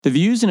The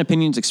views and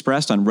opinions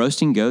expressed on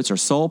Roasting Goats are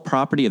sole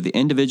property of the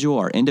individual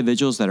or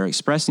individuals that are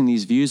expressing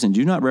these views and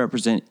do not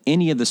represent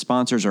any of the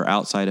sponsors or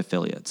outside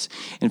affiliates.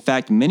 In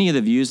fact, many of the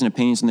views and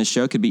opinions on this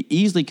show could be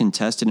easily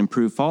contested and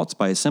proved false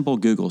by a simple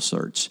Google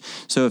search.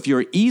 So if you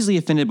are easily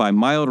offended by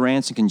mild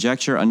rants and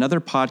conjecture,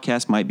 another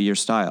podcast might be your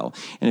style.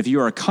 And if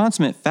you are a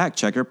consummate fact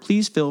checker,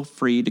 please feel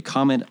free to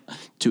comment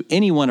to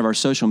any one of our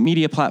social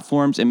media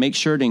platforms and make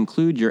sure to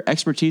include your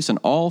expertise on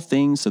all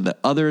things so that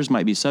others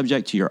might be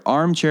subject to your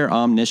armchair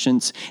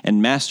omniscience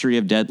and mastery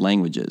of dead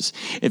languages.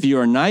 If you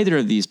are neither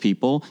of these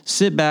people,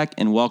 sit back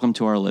and welcome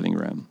to our living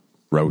room.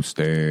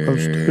 Roasting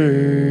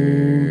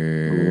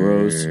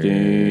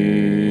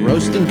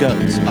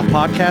Goats, a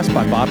podcast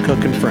by Bob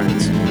Cook and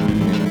Friends.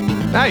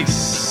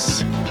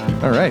 Nice.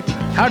 All right.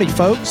 Howdy,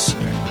 folks.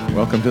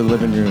 Welcome to the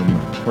living room.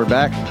 We're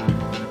back.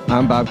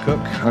 I'm Bob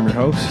Cook. I'm your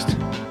host.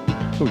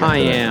 I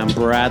am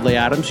Bradley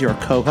Adams, your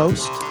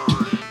co-host.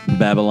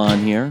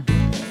 Babylon here.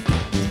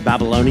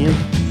 Babylonian.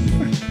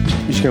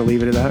 You're just going to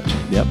leave it at that?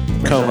 Yep.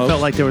 Co-host. I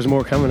felt like there was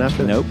more coming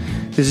after that. Nope.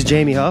 This is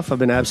Jamie Hough. I've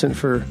been absent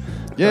for a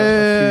few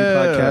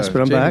podcasts,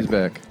 but I'm Jamie's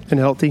back. back. Been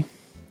healthy.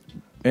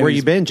 Where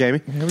you been, Jamie?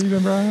 Where you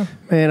been, Brian?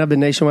 Man, I've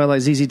been nationwide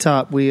like ZZ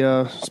Top. We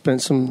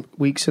spent some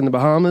weeks in the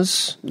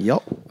Bahamas.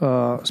 Yep.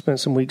 Spent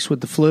some weeks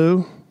with the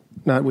flu.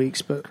 Not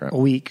weeks, but a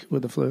week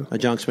with the flu. A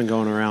junk's been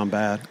going around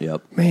bad.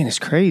 Yep. Man, it's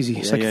crazy.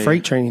 It's like a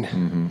freight train.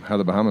 Mm-hmm. How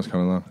the Bahamas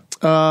coming along?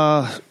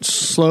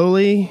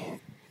 Slowly.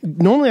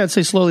 Normally I'd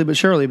say slowly but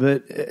surely,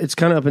 but it's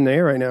kind of up in the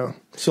air right now.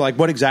 So, like,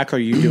 what exactly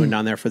are you doing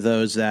down there for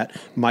those that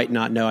might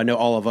not know? I know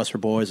all of us are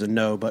boys and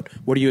know, but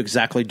what are you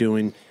exactly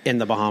doing in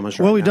the Bahamas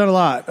right now? Well, we've done a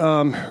lot.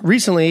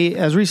 Recently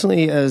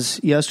as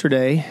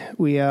yesterday,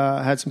 we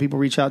had some people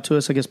reach out to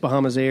us. I guess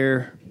Bahamas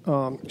Air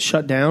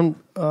shut down.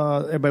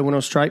 Everybody went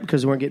on strike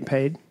because they weren't getting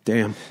paid.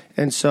 Damn.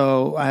 And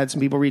so I had some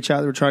people reach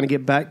out that were trying to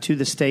get back to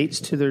the States,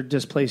 to their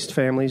displaced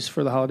families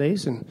for the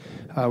holidays. And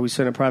we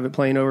sent a private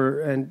plane over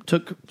and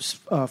took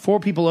 4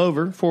 people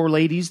over, 4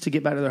 ladies to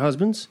get back to their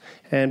husbands,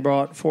 and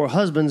brought 4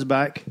 husbands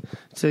back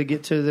to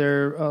get to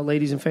their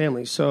ladies and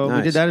families. So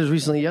we did that as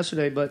recently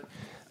yesterday. But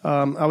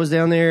I was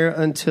down there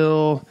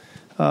until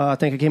I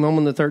think I came home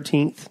on the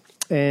 13th.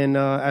 And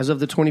as of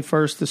the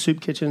 21st, the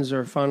soup kitchens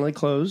are finally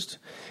closed.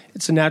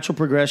 It's a natural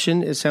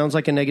progression. It sounds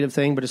like a negative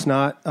thing, but it's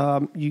not.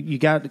 You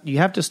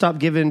have to stop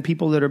giving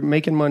people that are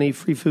making money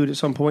free food at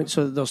some point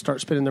so that they'll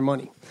start spending their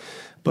money.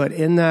 But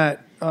in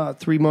that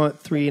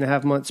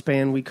 3.5 month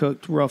span, we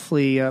cooked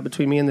roughly,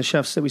 between me and the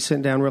chefs that we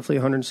sent down, roughly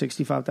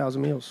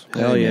 165,000 meals.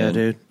 Hell yeah,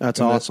 dude.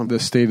 That's awesome. The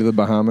state of the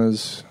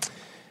Bahamas.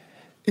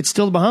 It's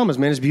still the Bahamas,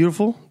 man. It's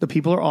beautiful. The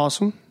people are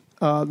awesome.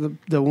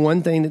 The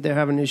one thing that they're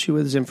having an issue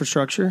with is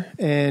infrastructure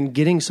and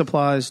getting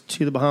supplies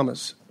to the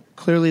Bahamas.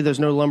 Clearly, there's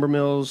no lumber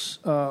mills,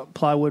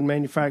 plywood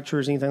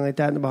manufacturers, anything like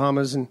that in the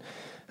Bahamas. And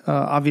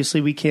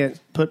obviously, we can't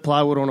put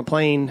plywood on a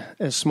plane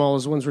as small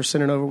as the ones we're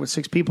sending over with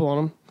 6 people on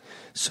them.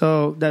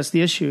 So that's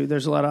the issue.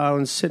 There's a lot of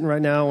islands sitting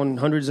right now on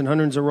hundreds and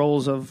hundreds of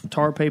rolls of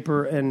tar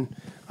paper and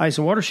ice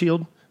and water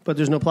shield, but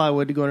there's no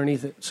plywood to go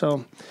underneath it.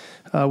 So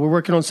we're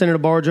working on sending a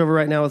barge over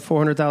right now with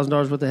 $400,000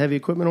 worth of heavy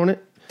equipment on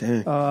it.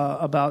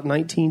 About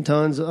 19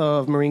 tons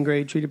of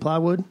marine-grade treated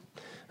plywood.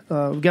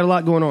 We've got a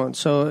lot going on.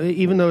 So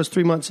even though it's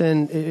 3 months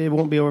in, it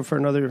won't be over for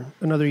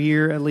another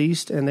year at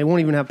least, and they won't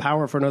even have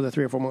power for another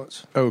 3 or 4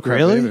 months. Oh, crap.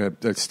 Really?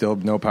 There's still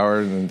no power.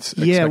 And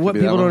what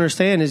people don't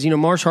understand is,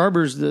 Marsh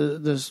Harbor's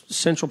the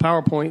central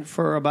power point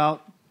for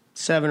about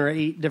 7 or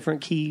 8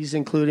 different keys,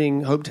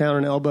 including Hopetown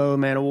and Elbow,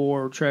 Man o'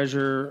 War,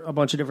 Treasure, a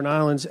bunch of different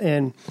islands,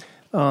 and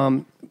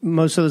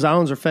most of those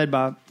islands are fed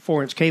by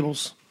 4-inch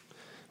cables.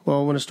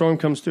 Well, when a storm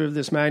comes through of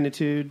this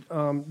magnitude,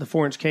 the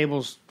 4-inch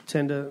cables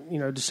tend to,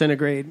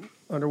 disintegrate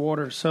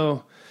underwater.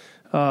 So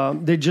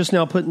they're just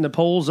now putting the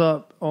poles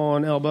up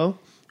on Elbow,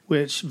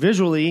 which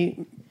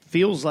visually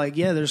feels like,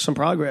 there's some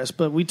progress.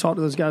 But we talked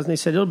to those guys, and they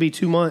said it'll be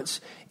 2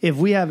 months. If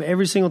we have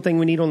every single thing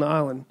we need on the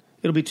island,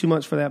 ittle be 2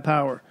 months for that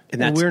power.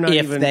 And that's we're not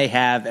if they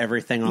have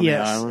everything on the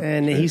island.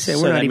 And he said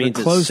So we're that not even means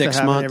it's close to 6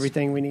 having months?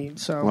 everything we need.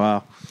 So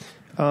Wow.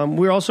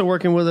 we're also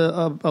working with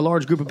a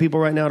large group of people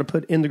right now to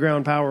put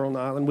in-the-ground power on the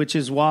island, which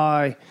is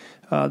why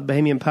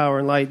Bahamian Power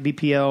and Light,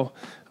 BPL,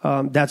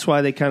 that's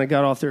why they kind of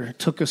got off their,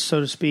 took us,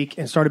 so to speak,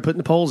 and started putting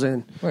the poles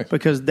in. Nice.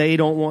 Because they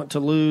don't want to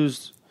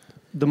lose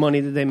the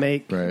money that they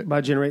make by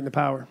generating the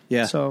power.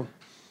 Yeah. So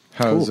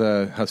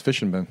how's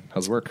fishing been?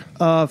 How's work?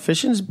 the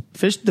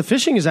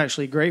fishing is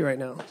actually great right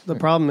now. The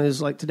problem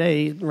is, like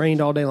today, it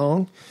rained all day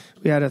long.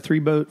 We had a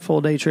 3-boat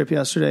full-day trip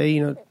yesterday,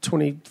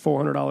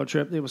 $2,400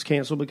 trip. It was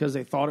canceled because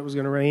they thought it was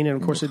going to rain, and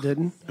of course it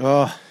didn't.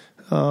 So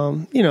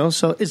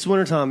it's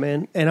wintertime,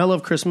 man. And I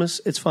love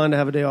Christmas. It's fun to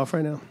have a day off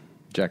right now.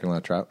 Jacking a lot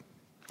of trout?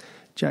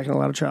 Jacking a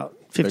lot of trout.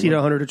 50 to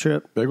 100 a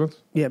trip. Big ones?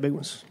 Yeah, big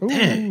ones.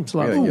 Dang. It's a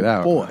lot You of gotta get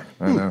out. Boy.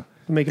 I know.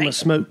 Making a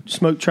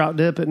smoked trout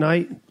dip at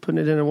night,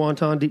 putting it in a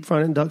wonton, deep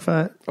frying it in duck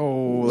fat.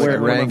 Oh, like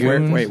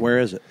Rangoon. Where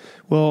is it?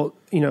 Well,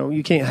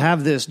 you can't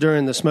have this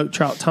during the smoked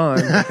trout time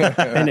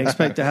and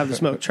expect to have the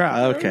smoked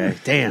trout. Okay.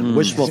 Damn.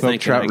 Wishful Smoked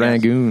thinking. trout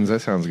Rangoons.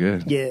 That sounds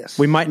good. Yes.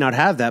 We might not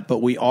have that, but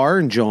we are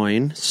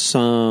enjoying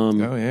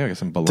some Oh, yeah. I got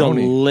some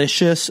bologna.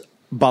 delicious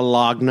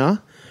bologna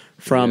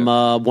from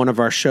one of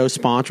our show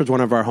sponsors,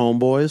 one of our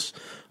homeboys,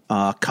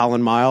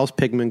 Colin Miles,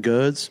 Pigman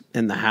Goods,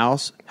 in the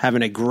house,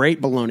 having a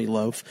great bologna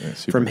loaf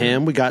from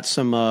him. We got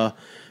some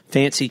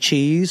fancy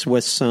cheese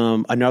with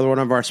another one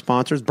of our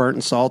sponsors, Burnt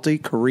and Salty,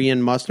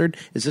 Korean mustard.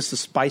 Is this the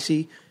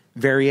spicy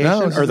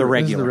variation or the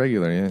regular? This is the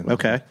regular, yeah.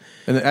 Okay.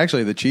 And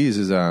actually, the cheese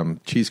is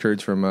cheese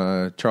curds from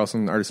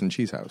Charleston Artisan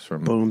Cheese House.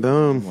 Boom,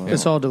 boom.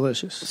 It's all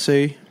delicious.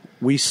 See,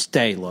 we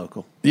stay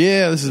local.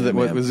 Yeah, this is this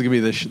is gonna be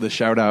the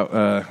shout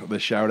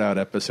out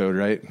episode,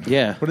 right?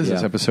 Yeah. What is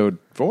this, episode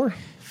 4?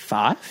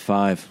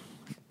 5.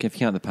 If you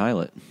count the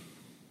pilot.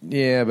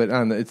 Yeah, but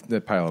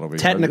the pilot will be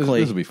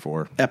technically this will be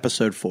 4.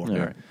 Episode 4. Yeah.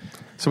 Right.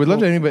 So we'd love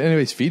to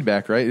anybody's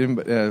feedback, right?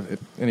 If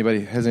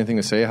anybody has anything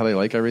to say, how they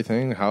like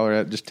everything, holler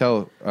at. Just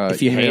tell.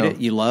 If you hate it,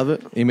 you love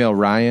it. Email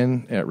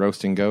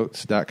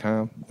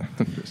Ryan@roastinggoats.com.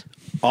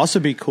 Also,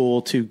 be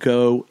cool to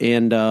go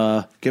and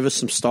give us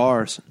some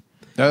stars.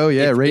 Oh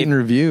yeah, rate and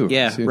review.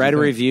 Yeah, write a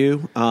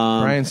review.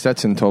 Brian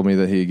Stetson told me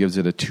that he gives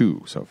it a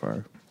 2 so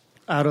far.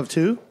 Out of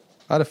 2?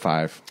 Out of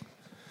 5.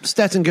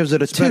 Stetson gives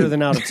it a 2. Better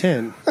than out of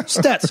 10.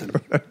 Stetson.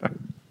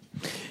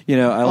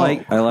 I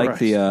like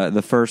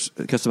the first,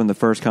 because some of the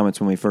first comments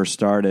when we first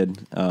started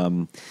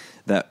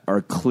that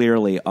are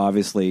clearly,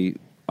 obviously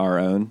our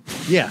own.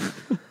 Yeah.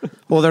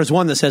 Well, there's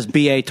one that says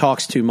BA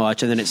talks too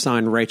much, and then it's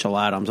signed Rachel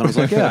Adams. And I was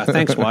like, yeah,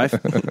 thanks, wife.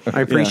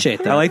 I appreciate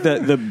that. I like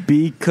the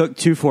B Cook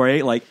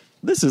 248. Like,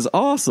 this is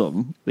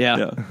awesome.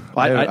 Yeah.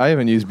 I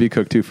haven't used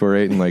bcook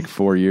 248 in like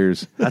 4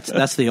 years.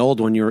 That's the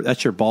old one.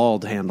 That's your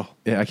bald handle.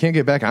 Yeah, I can't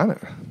get back on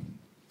it.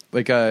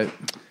 Like, I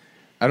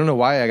don't know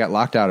why I got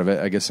locked out of it.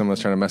 I guess someone was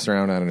trying to mess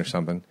around on it or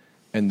something.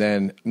 And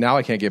then now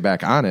I can't get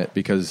back on it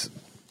because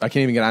I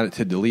can't even get on it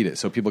to delete it.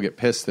 So people get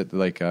pissed that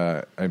like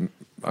I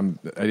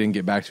didn't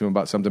get back to them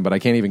about something, but I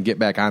can't even get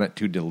back on it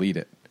to delete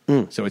it.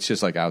 So it's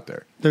just like out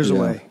there. There's a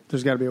way.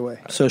 There's got to be a way.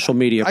 Social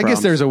media I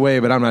guess there's a way,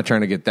 but I'm not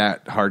trying to get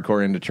that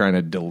hardcore into trying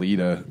to delete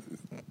a.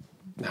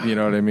 You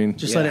know what I mean?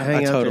 Just let it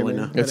hang out totally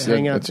there. know. Let it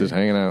hang out It's just there.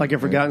 hanging out. Like a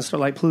forgotten stuff,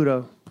 like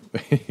Pluto.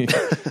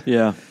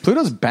 Yeah.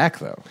 Pluto's back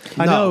though.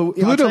 I know.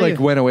 Pluto like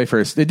went away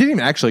first. It didn't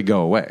even actually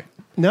go away.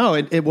 No,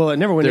 it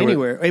never went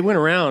anywhere. It went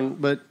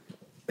around, but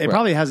it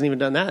probably hasn't even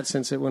done that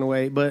since it went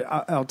away. But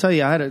I'll tell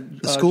you, I had a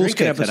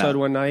drinking episode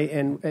one night,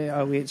 and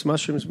we ate some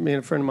mushrooms, me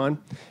and a friend of mine,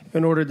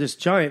 and ordered this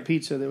giant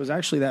pizza that was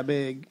actually that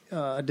big.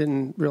 I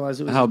didn't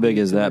realize it was. How big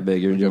is that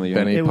big? You're doing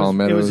Benny it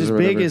Palmetto's was as or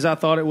big whatever. as I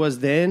thought it was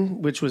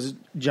then, which was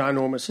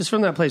ginormous. It's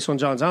from that place on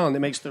Johns Island that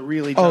makes the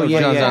really John's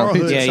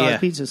Island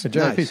pizza. pizzas. A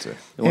giant Nice. pizza.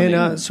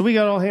 And so we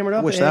got all hammered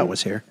up. I wish and that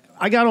was here.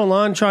 I got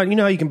online trying. You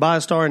know how you can buy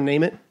a star and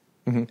name it.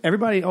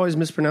 Everybody always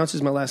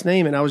mispronounces my last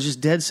name, and I was just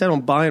dead set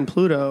on buying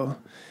Pluto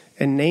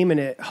and naming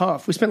it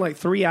Hough. We spent like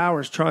 3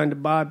 hours trying to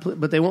buy,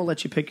 but they won't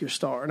let you pick your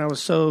star. And I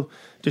was so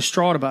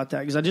distraught about that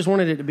because I just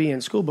wanted it to be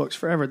in school books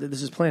forever that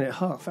this is Planet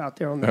Hough out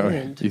there on the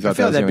end. You thought I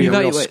feel that that'd was be a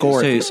gonna real Wait,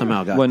 score so- if you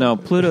somehow got Well, no,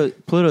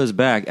 Pluto's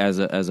back as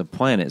a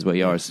planet is what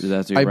you are. That's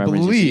what I you're referencing.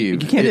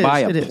 believe you can't it buy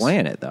is, a it is.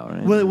 planet though,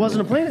 right? Well, it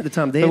wasn't a planet at the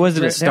time. They But was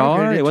it a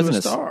star? It wasn't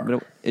a star.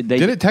 But they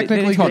Did it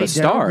technically they call it a They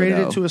star? downgraded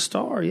Though. it to a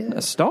star. Yeah,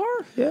 A star?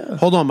 yeah.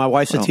 Hold on, my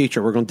wife's a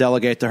teacher. We're going to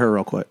delegate to her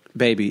real quick.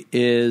 Baby,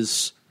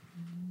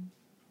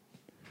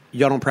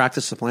 y'all don't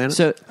practice the planet?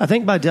 So I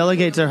think by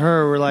delegate to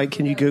her, we're like,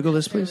 can you Google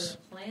this, please?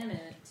 Planet,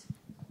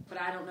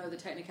 but I don't know the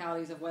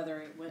technicalities of whether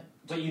it went.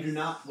 But you do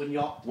not when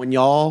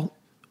y'all.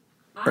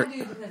 I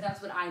do because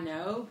that's what I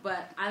know,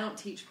 but I don't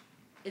teach.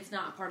 It's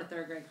not part of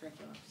third grade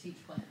curriculum to teach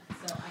planets,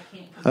 so I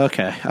can't.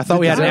 Okay, I thought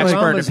we had an The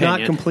expert realm is opinion.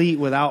 not complete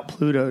without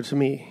Pluto to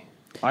me.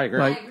 I agree.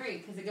 I like- agree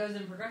because it goes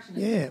in progression.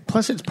 Yeah.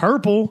 Plus, it's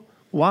purple.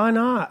 Why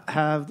not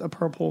have a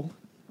purple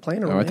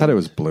planet? Oh, I thought it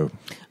was blue.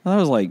 that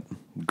was like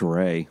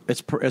gray,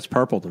 it's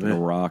purple to a me.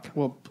 rock.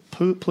 Well,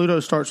 Pluto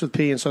starts with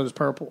P, and so does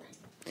purple.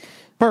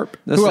 Perp.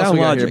 That's Who else sound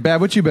we got logic. here? Babb,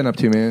 what you been up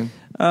to, man?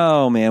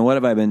 Oh man, what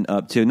have I been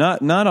up to?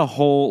 Not a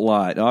whole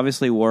lot.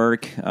 Obviously,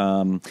 work.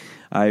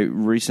 I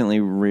recently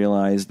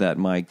realized that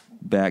my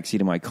backseat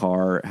of my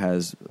car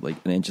has like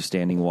an inch of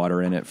standing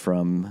water in it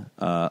from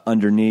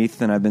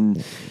underneath,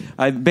 and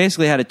I've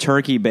basically had a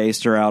turkey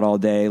baster out all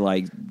day,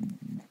 like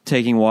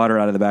taking water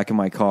out of the back of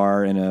my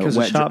car in a Because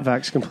the wet shop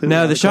vac's completely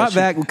No, out the of shop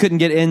question. vac couldn't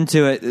get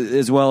into it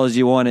as well as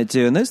you wanted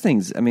to, and those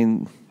things. I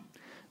mean,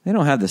 they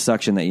don't have the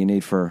suction that you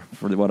need for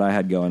what I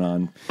had going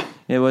on.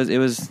 It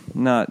was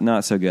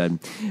not so good.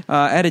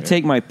 I had to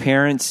take my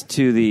parents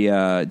to the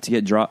to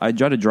get I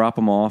tried to drop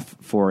them off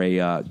for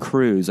a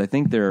cruise. I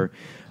think they're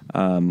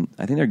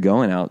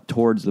going out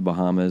towards the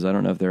Bahamas. I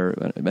don't know if they're.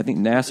 I think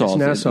Nassau. It's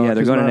Nassau. Yeah,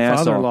 they're going to my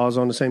Nassau. father-in-law's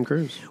on the same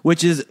cruise.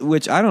 Which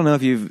I don't know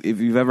if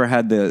you've ever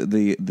had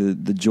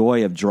the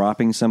joy of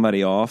dropping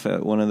somebody off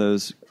at one of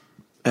those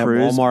At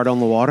cruise. Walmart on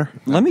the water.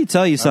 Let me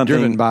tell you something.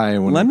 driven by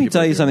when Let me people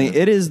tell you do something. that.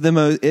 It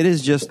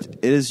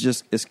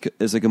is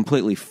it's a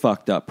completely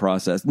fucked up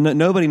process.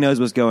 Nobody knows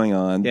what's going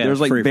on. Yeah, There's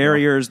like free for all.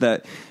 barriers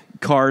that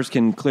cars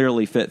can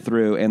clearly fit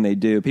through, and they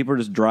do. People are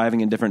just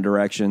driving in different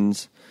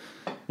directions.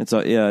 It's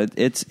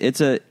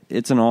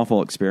an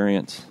awful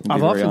experience. To be I've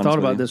very often honest thought with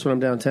about you. this when I'm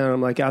downtown.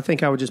 I'm like, I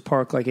think I would just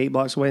park like 8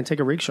 blocks away and take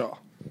a rickshaw.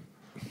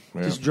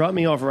 Yeah. Just drop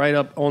me off right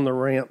up on the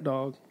ramp,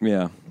 dog.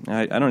 Yeah,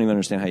 I don't even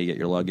understand how you get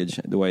your luggage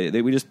the way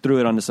we just threw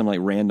it onto some like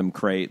random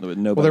crate with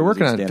nobody. Well, they're was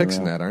working on standing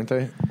fixing around. that, aren't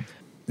they?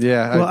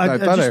 Yeah, Well, I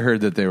thought I just-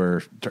 heard that they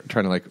were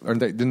trying to like.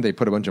 Didn't they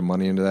put a bunch of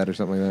money into that or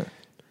something like that?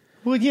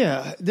 Well,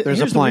 yeah. There's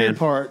Here's a plan. The weird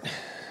part.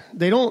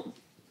 They don't.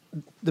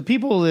 The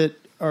people that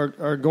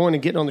are going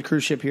and getting on the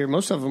cruise ship here,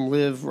 most of them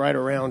live right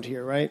around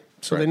here, right?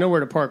 So they know where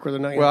to park where they're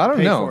not going Well, I to don't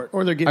pay know. for it.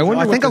 Or they're getting I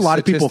wonder I what think the a lot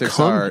of people statistics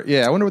come. are.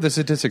 Yeah, I wonder what the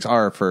statistics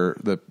are for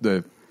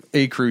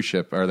a cruise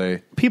ship. Are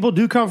they? people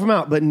do come from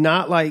out, but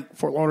not like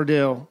Fort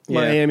Lauderdale,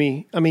 Yeah.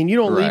 Miami. I mean, you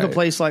don't leave a Right.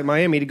 place like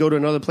Miami to go to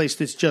another place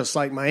that's just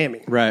like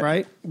Miami, Right.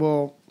 Right?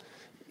 Well,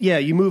 yeah,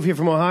 you move here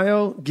from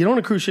Ohio, get on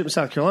a cruise ship in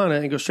South Carolina,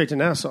 and go straight to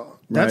Nassau.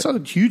 That's Right. a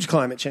huge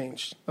climate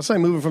change. That's like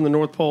moving from the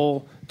North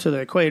Pole to the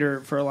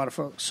equator for a lot of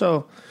folks.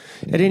 So,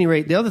 at any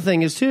rate, the other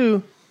thing is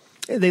too,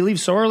 they leave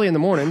so early in the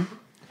morning,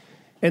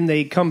 and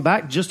they come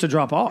back just to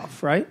drop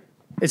off. Right?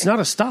 It's not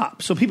a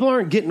stop, so people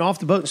aren't getting off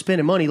the boat and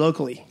spending money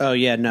locally. Oh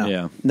yeah, no,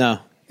 Yeah. no.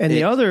 And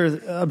the other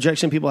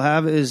objection people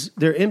have is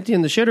they're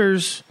emptying the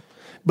shitters,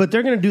 but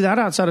they're going to do that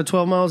outside of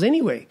 12 miles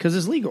anyway because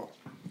it's legal.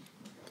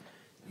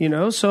 You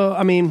know, so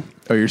I mean,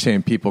 Oh, you're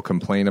saying people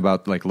complain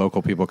about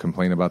local people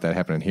complain about that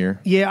happening here?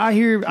 yeah, I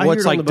hear. I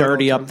What's hear it on like the boat all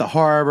dirty the up time. the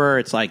harbor?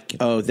 It's like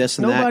this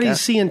and Nobody's that.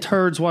 seeing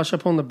turds wash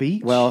up on the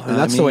beach. Well, and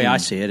that's the way mean- I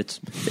see it.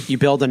 It's you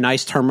build a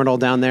nice terminal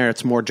down there.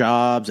 It's more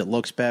jobs. It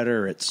looks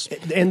better. It's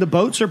and the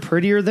boats are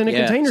prettier than a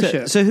Yeah. container So,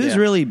 ship. so who's Yeah.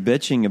 really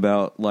bitching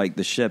about like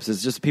the ships?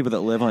 It's just people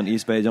that live on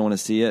East Bay don't want to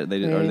see it. Or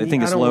they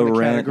think I it's don't low wanna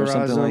rent or categorize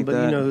something them, like but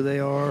that. you know who they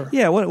are.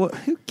 Yeah, what?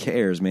 Who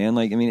cares, man?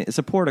 Like, I mean, it's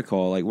a port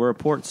call. Like, we're a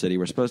port city.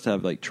 We're supposed to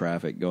have like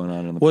traffic going on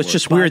in the well, port. it's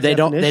just By weird. They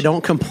definition.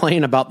 don't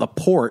complain about the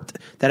port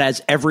that has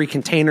every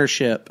container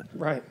ship.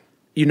 Right.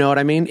 You know what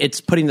I mean?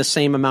 It's putting the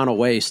same amount of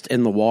waste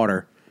in the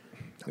water.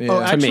 Oh, To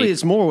actually, me.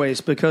 it's more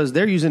waste because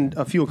they're using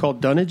a fuel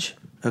called dunnage.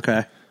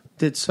 Okay.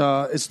 It's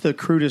the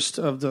crudest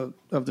of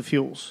the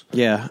fuels.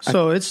 Yeah.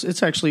 So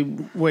it's actually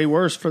way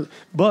worse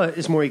but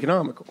it's more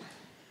economical.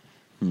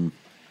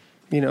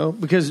 You know,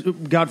 because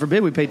God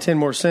forbid we pay 10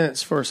 more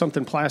cents for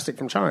something plastic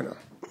from China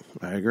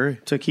I agree.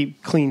 to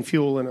keep clean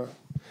fuel in a.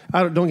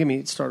 Don't get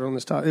me started on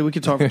this topic. We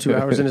could talk for 2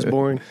 hours and it's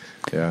boring.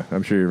 Yeah,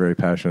 I'm sure you're very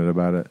passionate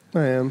about it.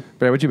 I am.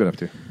 Brad, what you been up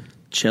to?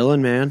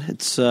 Chilling, man.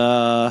 It's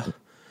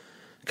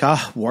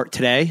work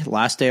today.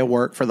 Last day of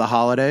work for the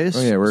holidays.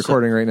 Oh yeah, we're So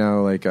recording right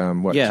now. Like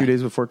Yeah. 2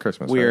 days before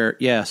Christmas? we're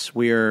right?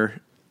 we're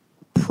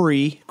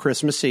pre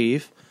Christmas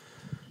Eve.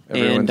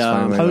 Everyone's and,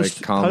 finally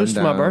post- calming post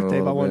my down a birthday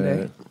little by one bit.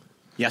 day.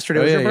 Yesterday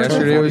Oh was yeah, your birthday.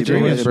 yesterday was Happy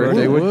Jamie's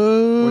birthday.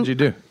 birthday. What'd you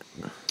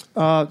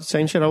do?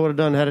 Same shit I would have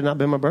done had it not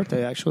been my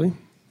birthday, actually.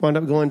 Wound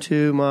up going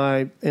to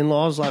my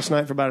in-laws last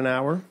night for about an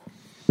hour.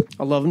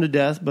 I love them to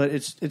death, but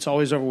it's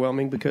always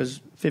overwhelming because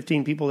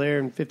 15 people there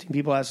and 15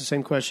 people ask the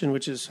same question,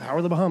 which is, how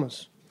are the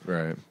Bahamas?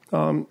 Right.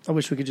 I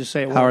wish we could just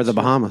say it How are once. the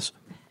Bahamas?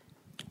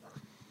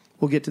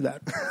 We'll get to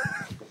that.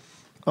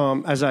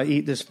 As I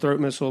eat this throat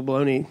missile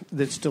bologna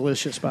that's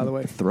delicious, by the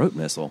way. throat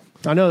missile.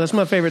 I know, that's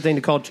my favorite thing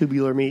to call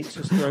tubular meats,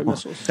 is throat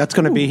missiles. That's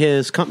going to be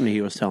his company.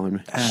 He was telling me.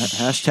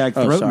 Hashtag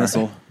Oh, throat sorry.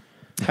 missile.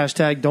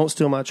 Hashtag don't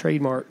steal my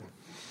trademark.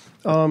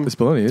 This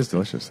bologna is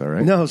delicious, though,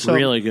 right? No, so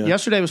Really good.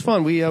 yesterday was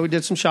fun. We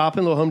did some shopping,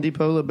 a little Home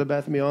Depot, a little Bed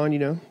Bath & Beyond, you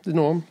know, the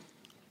norm.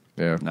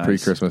 Yeah, Nice.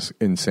 pre-Christmas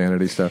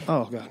insanity stuff.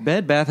 Oh, God.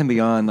 Bed Bath and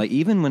Beyond, like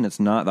even when it's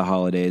not the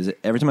holidays,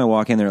 every time I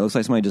walk in there, it looks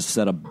like somebody just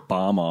set a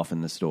bomb off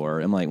in the store.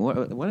 I'm like,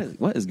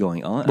 what is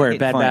going on? I Where can't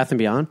Bed find- Bath and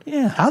Beyond?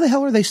 Yeah. How the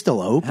hell are they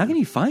still open? How can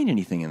you find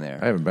anything in there?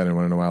 I haven't been in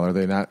one in a while. Are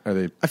they not? Are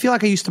they? I feel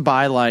like I used to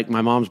buy like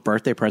my mom's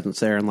birthday presents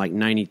there in like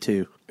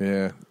 '92.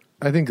 Yeah,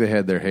 I think they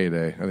had their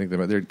heyday. I think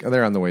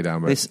they're on the way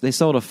down. But They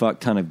sold a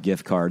fuck ton of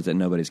gift cards that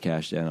nobody's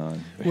cashed in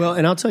on. Well,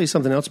 and I'll tell you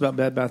something else about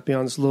Bed Bath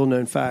Beyond. It's a little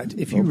known fact.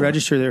 If you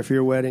register there for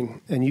your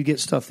wedding and you get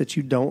stuff that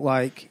you don't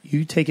like,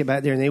 you take it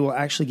back there and they will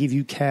actually give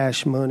you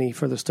cash money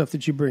for the stuff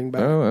that you bring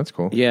back. oh, that's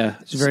cool. Yeah,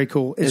 It's very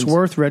cool. It's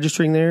worth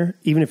registering there,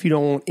 even if you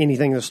don't want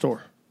anything in the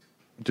store,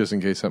 Just in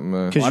case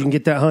something. because you can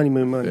get that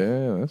honeymoon money.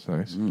 Yeah, that's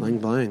nice. bling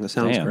bling. That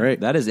sounds Damn,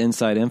 great. That is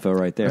inside info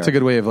right there. That's a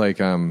good way of like,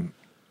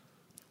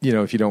 you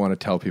know, if you don't want to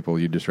tell people,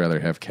 you'd just rather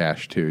have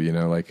cash too. You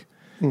know, like,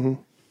 oh,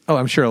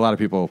 I'm sure a lot of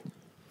people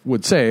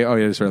would say, oh,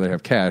 yeah, I'd just rather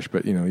have cash.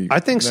 But you know, I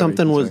think that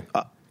something you can was.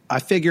 say. I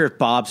figure if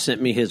Bob sent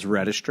me his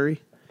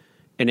registry,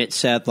 and it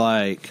said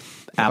like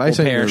If I apple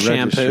send pear you a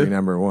registry shampoo.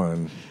 number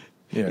one.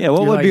 Yeah, what You're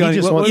would like, be he on?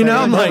 just What, wants You that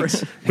know, I'm like,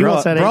 He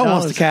wants that bro $8.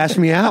 wants to cash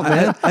me out,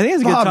 man. I think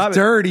it's a good Bob's topic.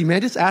 dirty,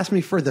 man. Just ask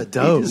me for the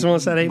dough. He just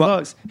wants that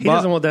 $8. He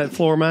doesn't want that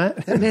floor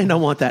mat. That man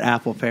don't want that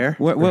apple pear.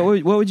 what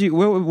would you?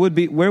 What would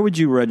be? Where would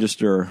you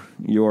register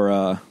your?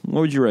 What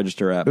would you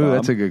register at? Bob? Ooh,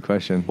 that's a good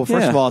question. Well,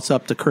 first Yeah. of all, it's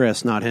up to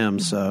Chris, not him.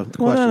 So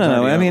the Well, question's no.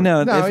 already I mean,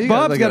 over. no. No, you If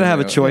gotta Bob's got to have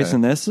a look choice yeah.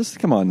 in this. Just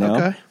come on now.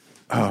 Okay.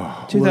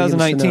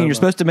 2019. You're Sonoma.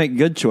 supposed to make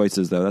good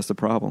choices, though. That's the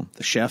problem.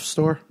 The chef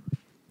store.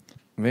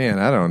 Man,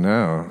 I don't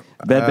know.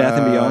 Bed Bath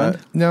and Beyond?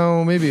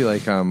 No, maybe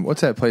like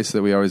what's that place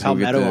that we always go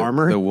get Palmetto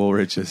Armory? the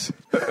Woolriches?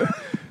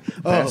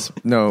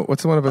 No,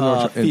 what's the one up in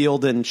North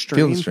Field and Stream.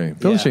 Field and Stream.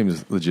 Field and Yeah. Stream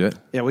is legit.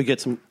 Yeah, we get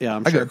some. Yeah,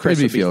 I'm I sure got Chris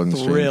maybe would be Field and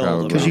Stream, thrilled.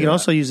 probably. Because you can Yeah.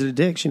 also use it at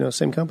Dick's,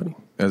 same company.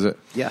 Is it?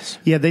 Yes.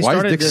 Yeah, they Why does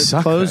started Dick's to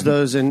suck, close then?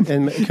 those, and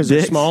because they're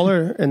Dick's?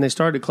 smaller, and they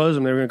started to close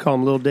them. They were going to call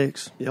them Little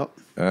Dicks. Yep.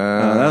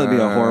 that would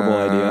be a horrible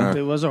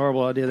idea. It was a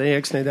horrible idea. They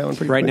exited that one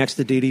pretty Right quick. next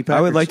to DD Packers.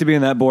 I would like to be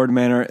in that board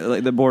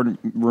the board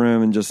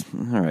room, and just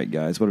all right,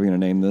 guys. What are we going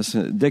to name this?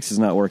 Dick's is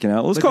not working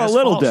out. Let's But call it that's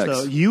Little false, Dick's.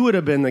 though. You would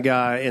have been the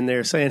guy in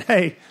there saying,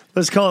 "Hey,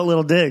 let's call it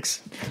Little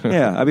Dicks."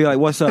 Yeah, I'd be like,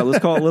 "What's up?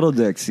 Let's call it Little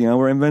Dick's."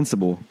 We're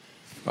invincible.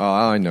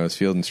 All I know is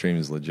Field and Stream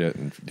is legit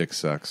and Dick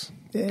sucks.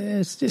 Yeah,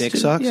 it's just Dick two,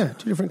 sucks? Yeah,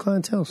 two different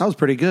clienteles. That was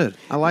pretty good.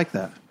 I like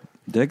that.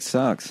 Dick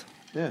sucks.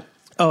 Yeah.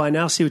 Oh, I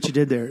now see what you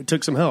did there. It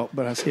took some help,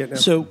 but I see it now.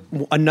 So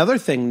another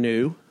thing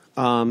new.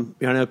 I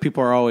know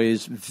people are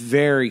always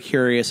very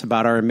curious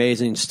about our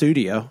amazing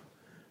studio.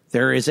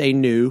 There is a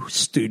new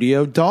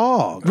studio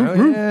dog. Oh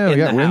yeah, we in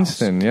got the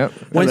Winston. Yep,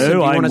 Winston, do you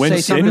want to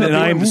say something? and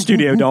I'm the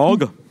studio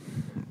dog.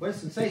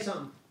 Winston, say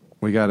something.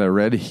 we got a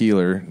red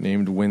healer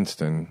named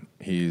Winston.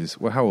 He's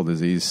how old is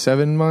he? He's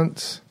 7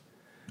 months.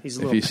 He's a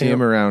If little you see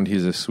him around,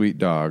 he's a sweet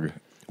dog.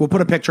 We'll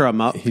put a picture of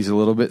him up. He's a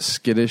little bit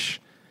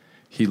skittish.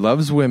 He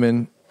loves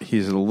women.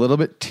 He's a little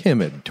bit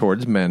timid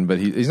towards men, but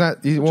he's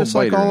not. He won't Just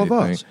bite like or all of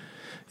anything. us.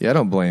 Yeah, I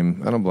don't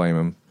blame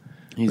him.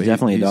 He's But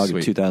definitely he's a dog sweet.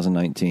 of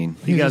 2019.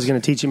 You guys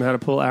going to teach him how to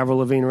pull Avril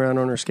Lavigne around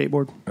on her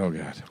skateboard? Oh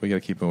God, we got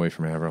to keep him away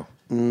from Avril.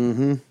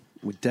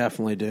 We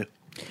definitely do.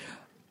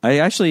 I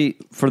actually,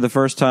 for the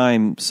first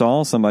time,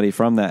 saw somebody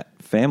from that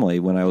family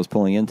when I was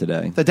pulling in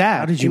today. The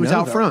dad. did He you was know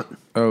out that? front.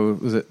 Oh,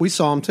 was it? We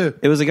saw him too.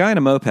 It was a guy in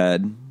a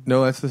moped.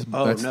 No, that's the.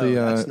 Oh, that's no, the.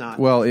 that's not.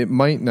 Well, it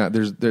might not.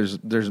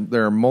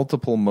 There are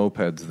multiple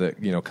mopeds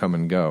that come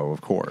and go.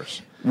 Of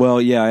course.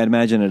 Well, yeah, I'd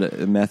imagine at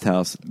a meth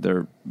house,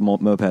 their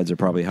mopeds are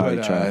probably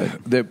highly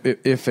trafficked.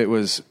 If it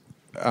was,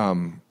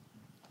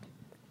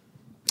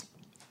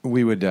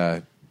 we would.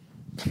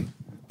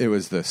 It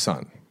was the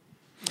son.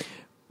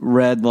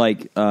 Red,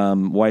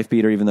 wife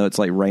beater, even though it's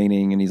like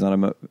raining and he's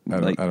on a I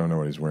don't know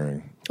what he's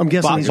wearing. I'm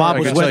guessing he's Bob I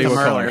was can with tell you him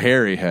what color earlier.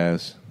 hair he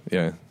has.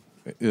 Yeah,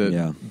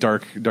 Yeah.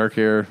 dark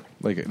hair.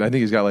 Like I think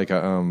he's got like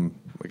a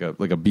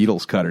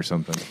Beatles cut or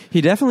something. He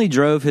definitely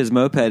drove his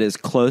moped as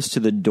close to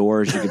the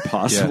door as you could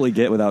possibly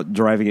get without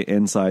driving it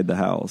inside the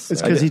house.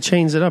 It's because he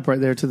chains it up right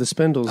there to the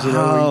spindles. Where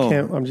Oh. you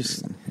can't. I'm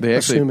just They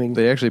assuming.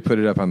 actually put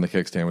it up on the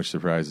kickstand, which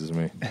surprises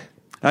me.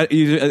 I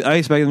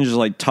expect them to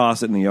just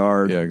toss it in the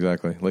yard. Yeah,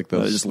 exactly. Like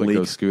just those leak.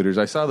 those scooters.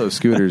 I saw those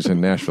scooters in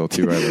Nashville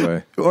too. By the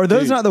way, Are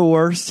those not the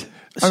worst?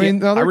 I mean,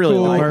 no, they're I really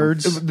cool. like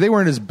birds. They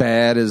weren't as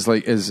bad as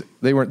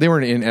they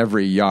weren't in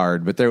every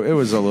yard, but it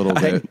was a little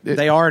bit.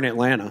 They are in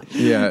Atlanta.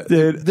 Yeah,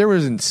 there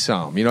was in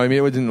some. You know, what I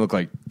mean, it didn't look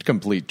like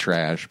complete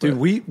trash. But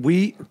Dude,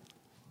 we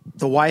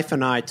the wife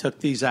and I took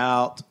these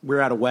out. We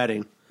were at a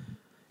wedding,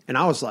 and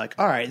I was like,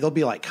 all right, they'll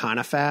be kind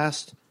of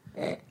fast.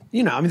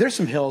 There's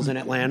some hills in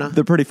Atlanta.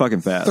 They're pretty fucking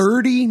fast.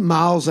 30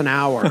 miles an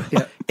hour.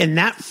 And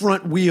that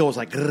front wheel is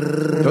like...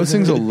 those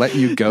things will let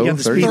you go. You got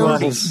the 30 speed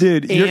miles. bumps.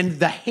 Dude, And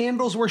the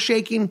handles were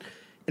shaking.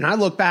 And I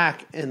look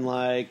back and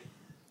the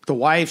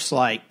wife's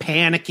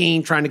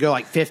panicking, trying to go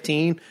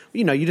 15.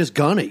 You just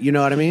gun it. You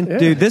know what I mean?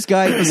 Dude, this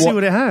guy... Let's see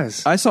what it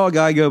has. I saw a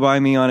guy go by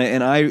me on it,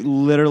 and I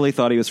literally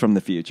thought he was from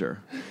the future.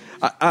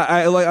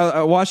 I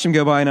watched him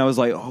go by, and I was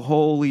like,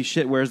 holy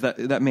shit, where's that?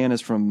 That man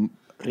is from...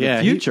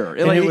 Yeah, the future.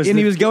 and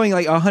He was going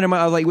 100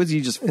 miles. I was like, was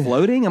he just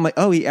floating? I'm like,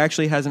 oh, he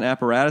actually has an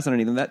apparatus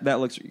underneath him. That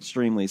looks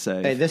extremely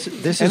safe. Hey, this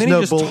is and then no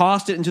he just bull.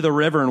 tossed it into the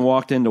river and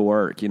walked into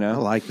work, I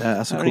like that.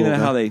 That's I a don't cool even know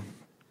guy. how they...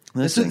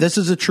 This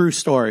is a true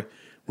story.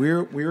 We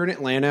were in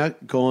Atlanta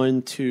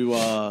going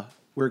to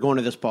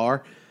this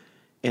bar,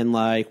 and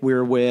we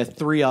were with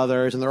 3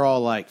 others, and they're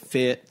all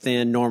fit,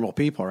 thin, normal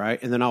people,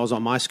 right? And then I was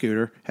on my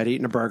scooter, had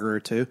eaten a burger or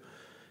two,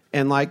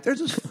 and there's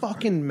this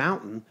fucking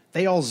mountain.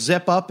 They all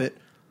zip up it.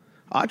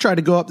 I tried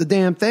to go up the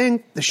damn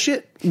thing. The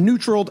shit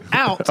neutraled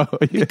out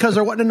because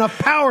there wasn't enough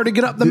power to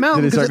get up the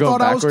mountain did it because it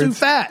start thought I was going too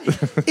fat.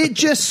 It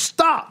just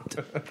stopped.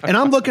 And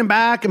I'm looking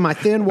back, and my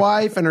thin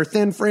wife and her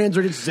thin friends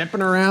are just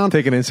zipping around.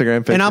 Taking Instagram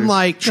pictures. And I'm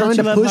trying to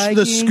you love push the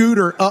hiking?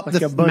 scooter up Like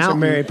the a bunch mountain. of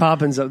Mary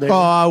Poppins up there. Oh,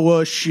 I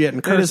was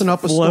shitting, cursing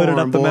up a floated storm,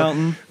 up the boy.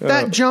 mountain.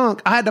 That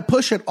junk, I had to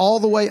push it all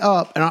the way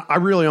up, and I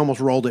really almost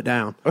rolled it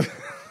down.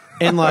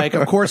 And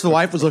of course, the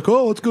wife was like,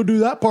 "Oh, let's go do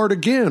that part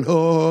again.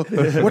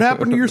 What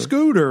happened to your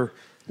scooter?"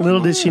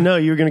 Little did she know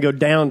you were going to go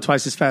down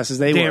twice as fast as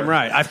they were. Damn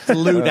right, I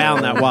flew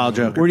down that wild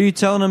joker. Were you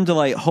telling him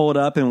to hold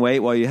up and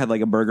wait while you had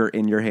a burger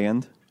in your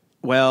hand?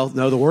 Well,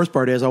 no, the worst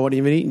part is I wasn't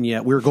even eating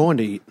yet. We were going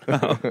to eat.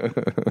 No.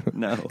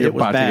 It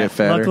was about to bad. get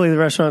fatter. Luckily, the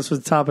restaurant's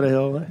at the top of the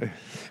hill.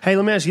 Hey,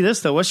 let me ask you this,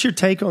 though. What's your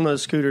take on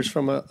those scooters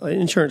from an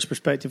insurance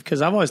perspective?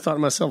 Because I've always thought to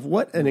myself,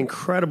 what an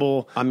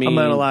incredible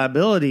amount of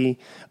liability.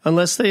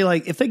 Unless they,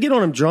 if they get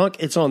on them drunk,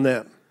 it's on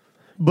them.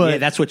 But yeah,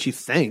 that's what you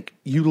think.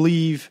 You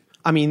leave.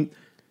 I mean,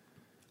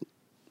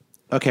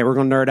 okay, we're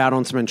going to nerd out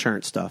on some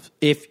insurance stuff.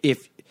 If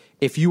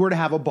you were to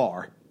have a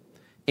bar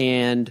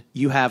and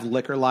you have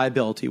liquor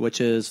liability, which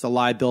is the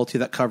liability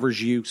that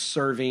covers you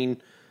serving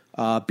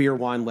beer,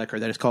 wine, liquor,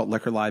 that is called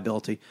liquor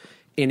liability.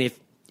 And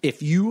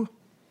if you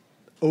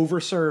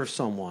overserve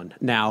someone,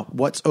 now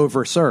what's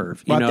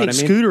overserve? You know what I mean?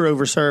 Scooter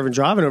overserve and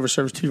driving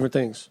overserve is two different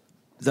things.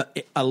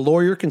 A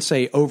lawyer can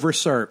say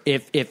overserve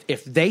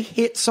if they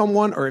hit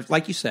someone, or if,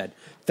 like you said,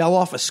 fell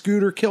off a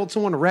scooter, killed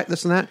someone, a wreck,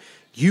 this and that.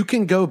 You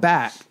can go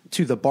back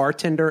to the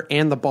bartender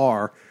and the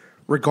bar,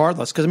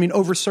 regardless. Because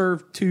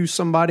overserve to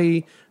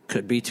somebody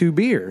could be 2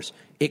 beers,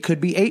 it could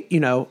be 8.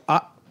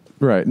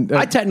 Right.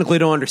 I technically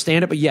don't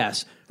understand it, but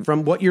yes,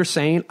 from what you're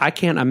saying, I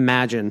can't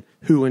imagine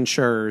who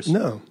insures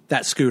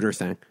that scooter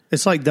thing.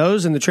 It's like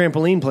those and the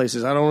trampoline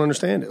places. I don't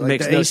understand it.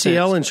 Makes the no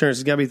ACL sense. insurance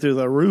has got to be through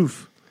the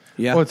roof.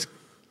 Yeah. Well,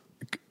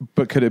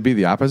 but could it be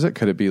the opposite?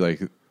 Could it be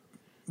like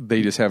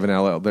they just have an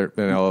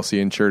LLC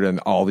insured and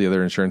all the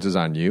other insurance is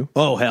on you?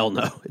 Oh, hell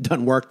no. It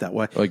doesn't work that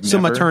way.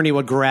 Some never? attorney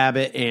would grab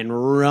it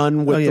and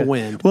run with the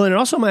wind. Well, and it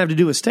also might have to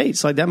do with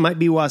states. That might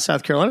be why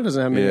South Carolina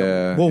doesn't have many.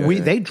 Yeah. Well,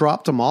 they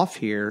dropped them off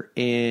here,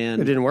 and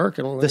It didn't work.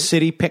 I don't the think.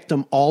 city picked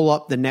them all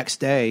up the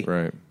next day,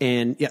 Right.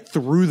 and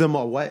threw them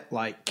away.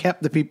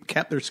 Kept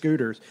their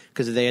scooters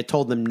because they had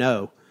told them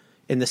no,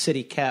 and the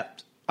city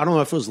kept. I don't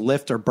know if it was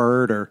Lyft or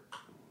Bird or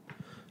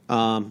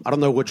I don't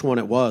know which one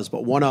it was,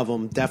 but one of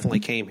them definitely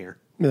came here,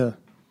 Yeah.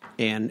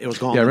 and it was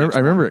gone. Yeah, the next I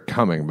remember morning. it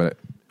coming, but it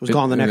was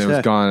gone the next It was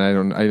day.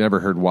 gone. I never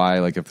heard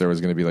why. If there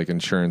was going to be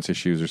insurance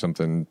issues or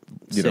something,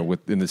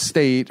 within the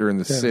state or in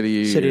the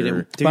city. City or,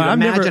 didn't. Dude, But I've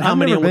imagine never- how I've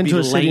many never would been be to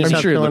a city in laying. I'm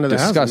South sure it Carolina looked that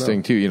has them,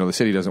 disgusting too. The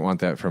city doesn't want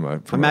that from a.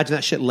 Imagine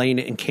that shit laying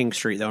it in King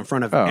Street though, in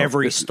front of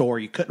every store.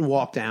 You couldn't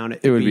walk down it.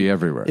 It would be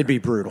everywhere. It'd be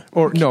brutal.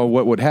 Or no,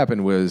 what would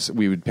happen was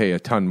we would pay a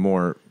ton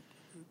more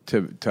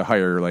to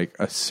hire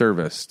a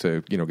service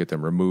to get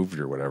them removed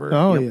or whatever.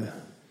 Oh, yeah.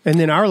 And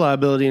then our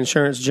liability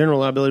insurance, general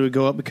liability, would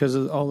go up because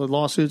of all the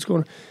lawsuits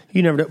going on.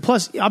 You never know.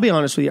 Plus, I'll be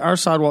honest with you, our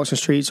sidewalks and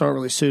streets aren't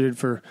really suited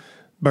for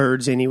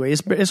birds anyway.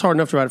 It's hard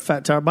enough to ride a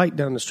fat tire bike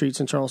down the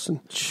streets in Charleston.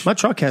 My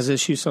truck has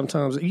issues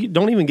sometimes. You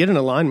don't even get an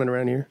alignment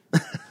around here.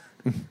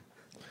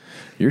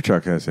 Your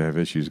truck has to have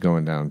issues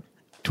going down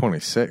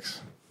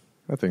 26.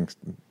 That thing's.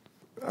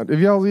 Have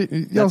y'all seen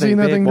that thing thing big,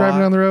 driving boy.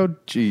 down the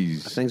road?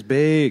 Jeez. That thing's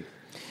big.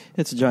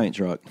 It's a giant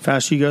truck.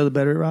 Faster you go, the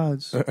better it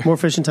rides. More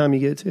efficient time you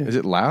get, too. Is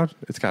it loud?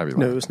 It's got to be loud.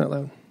 No, it's not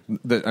loud.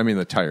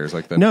 The tires,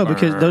 the No,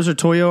 because those are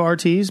Toyo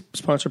RTs,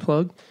 sponsor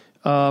plug.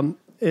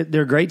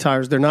 They're great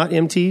tires. They're not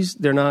MTs.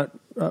 They're not,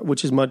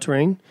 which is mud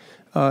terrain.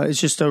 It's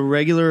just a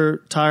regular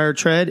tire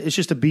tread. It's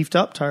just a beefed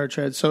up tire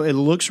tread. So it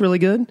looks really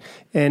good,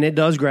 and it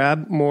does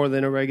grab more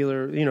than a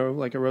regular,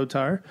 like a road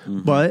tire,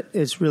 but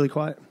it's really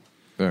quiet.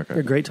 Okay.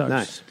 They're great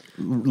tires.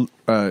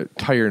 Nice.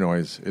 Tire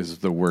noise is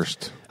the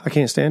worst. I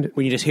can't stand it.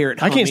 When you just hear it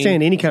I can't humming.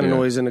 stand any kind of Yeah.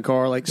 noise in the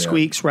car, like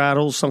squeaks,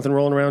 rattles, something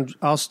rolling around.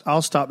 I'll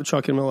stop the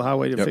truck in the middle of the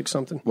highway to fix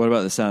something. What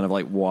about the sound of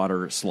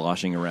water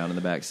sloshing around in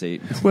the back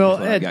seat? Well, That's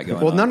what I've Ed- got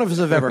going Well, on. none of us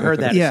have ever heard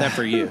that Yeah. except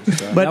for you.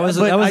 So. But, that was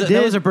but I that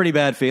did, was a pretty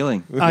bad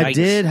feeling. I Yikes.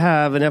 did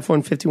have an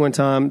F-150 one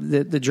time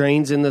that the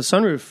drains in the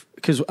sunroof,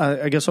 because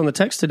I guess on the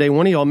text today,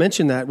 one of y'all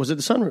mentioned that. Was it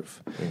the sunroof?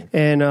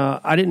 And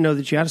I didn't know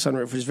that you had a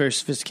sunroof, which is a very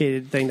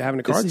sophisticated thing to have in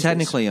a car. It's these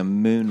technically a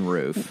moon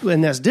roof. days.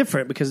 And that's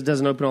different because it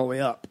doesn't open all the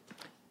way up.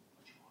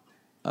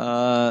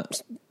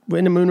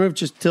 When the moonroof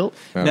just tilt.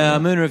 No,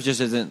 moonroof just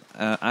isn't.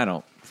 I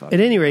don't. At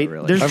any rate,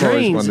 really. there's I've always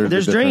drains. wondered the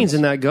There's drains difference.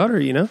 in that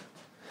gutter,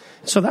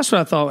 So that's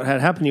what I thought had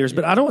happened to yours.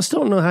 But I still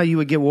don't know how you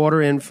would get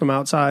water in from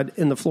outside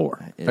in the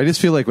floor. I just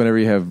feel like whenever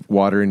you have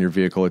water in your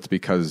vehicle, it's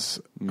because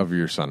of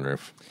your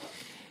sunroof.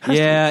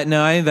 Yeah,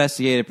 no, I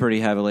investigated pretty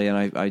heavily,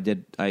 and I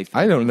did. I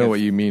don't know what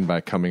you mean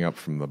by coming up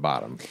from the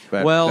bottom.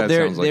 That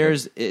sounds like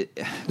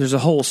There's a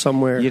hole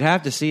somewhere. You'd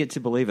have to see it to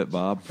believe it,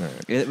 Bob.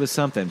 It was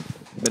something.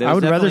 But it I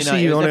was would rather definitely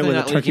see you it was on it with definitely a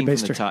not turkey leaking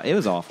from the baster. top. It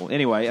was awful.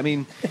 Anyway,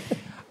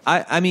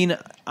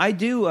 I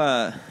do.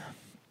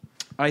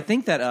 I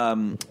think that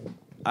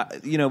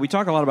we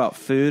talk a lot about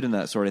food and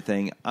that sort of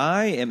thing.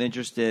 I am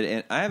interested,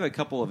 and I have a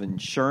couple of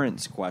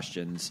insurance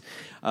questions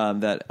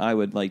that I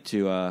would like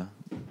to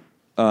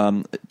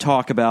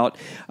talk about.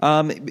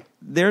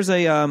 There's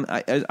a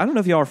I don't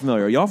know if y'all are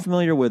familiar. Are y'all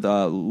familiar with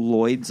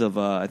Lloyd's of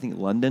I think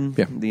London,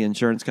 Yeah. the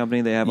insurance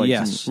company? They have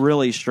Yes. some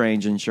really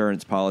strange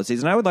insurance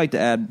policies, and I would like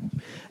to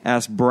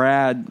ask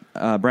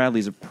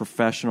Bradley's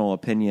professional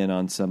opinion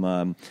on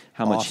some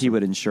how much he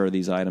would insure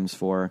these items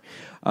for.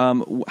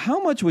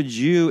 How much would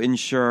you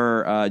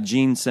insure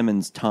Gene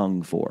Simmons'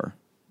 tongue for?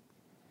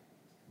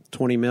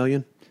 20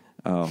 million.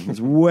 Oh, it's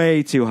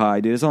way too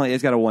high, dude.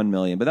 It's got a 1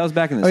 million, but that was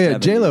back in the 70s.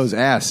 J-Lo's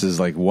ass is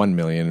like 1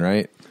 million,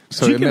 right?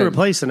 So you it can meant-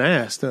 replace an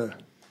ass, though.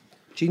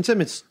 Gene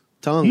Simmons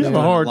tongue. You have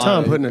a hard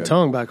time of- putting a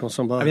tongue back on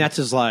somebody. I mean, that's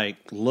his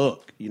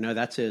look.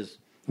 That's his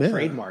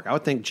trademark. I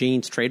would think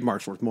Gene's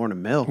trademark's worth more than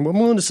a mill. I'm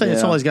willing to say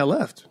it's Yeah. all he's got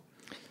left.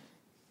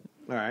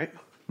 All right.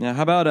 Now,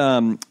 how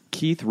about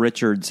Keith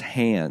Richards'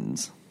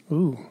 hands?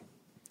 Ooh.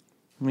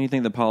 What do you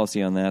think the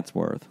policy on that's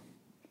worth?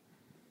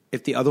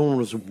 If the other one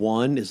was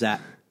 1, is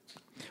that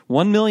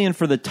 $1 million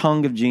for the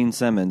tongue of Gene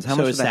Simmons. How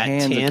So much is for the that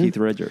hands 10? of Keith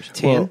Richards?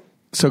 10? Well,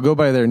 so go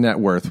by their net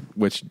worth,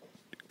 which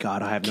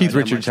God, I have no Keith idea how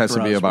Richards much has to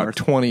be Burrow's about worth.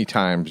 20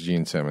 times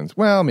Gene Simmons.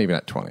 Well, maybe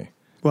not 20.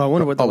 Well, I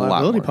wonder what the A lot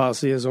liability more.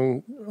 policy is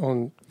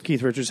on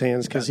Keith Richards'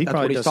 hands because he That's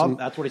probably what he's does talking. some.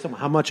 That's what he's talking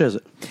about. How much is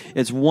it?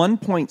 It's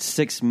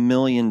 $1.6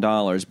 million.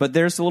 But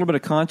there's a little bit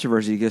of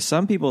controversy because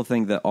some people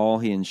think that all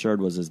he insured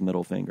was his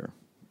middle finger.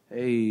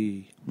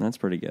 Hey. That's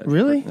pretty good.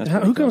 Really? That's Who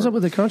pretty comes clever. up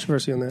with the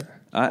controversy on that?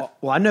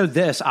 Well, I know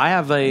this. I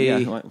have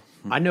Yeah.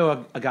 I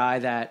know a guy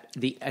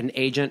an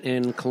agent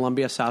in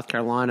Columbia, South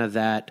Carolina,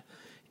 that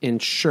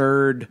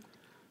insured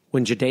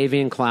when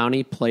Jadeveon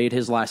Clowney played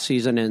his last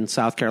season in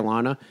South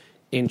Carolina,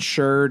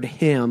 insured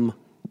him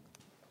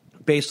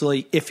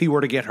basically if he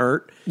were to get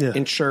hurt,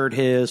 insured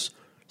his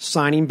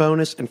signing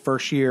bonus and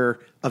first year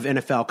of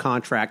NFL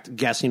contract,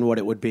 guessing what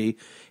it would be.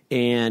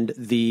 And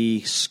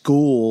the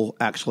school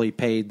actually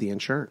paid the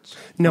insurance.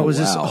 No, was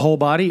this whole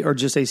body or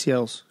just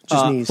ACLs?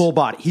 Just knees? Full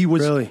body. He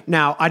was Really?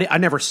 Now I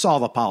never saw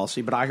the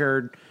policy, but I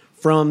heard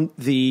from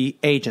the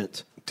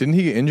agent. Didn't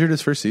he get injured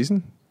his first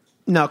season?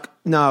 No,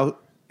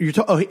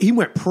 he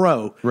went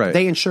pro. Right.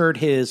 They insured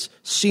his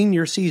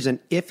senior season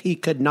if he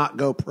could not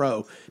go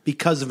pro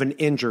because of an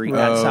injury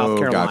at South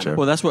Carolina. Gotcha.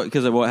 Well, that's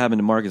because of what happened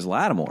to Marcus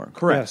Lattimore.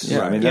 Correct.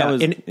 Yeah, I mean, Yeah, that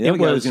was, and the it other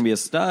guy was was- going to be a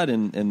stud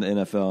in the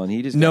NFL, and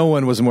he just No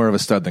one was more of a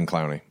stud than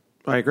Clowney.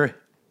 I agree.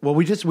 Well,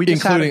 we just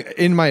Including, had,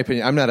 in my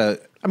opinion, I'm not a...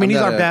 I mean, I'm he's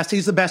not our a- best.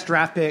 He's the best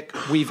draft pick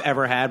we've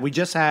ever had. We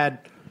just had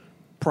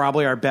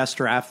probably our best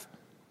draft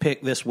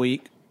pick this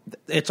week.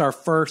 It's our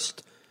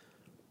first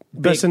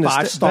Best big in the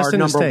five-star best in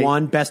the number state.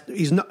 one. Best.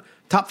 He's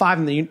top 5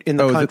 in the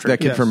Oh, country. that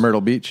kid Yes. from Myrtle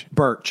Beach?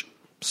 Birch.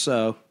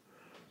 So,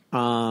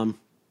 yeah,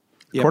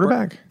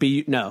 Quarterback?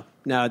 No.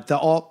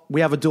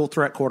 We have a dual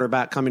threat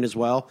quarterback coming as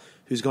well,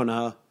 who's going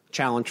to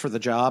challenge for the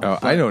job. Oh,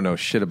 I don't know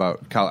shit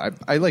about college.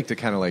 I like to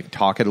kind of like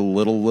talk it a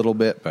little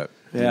bit, but...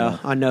 Yeah,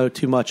 I know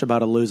too much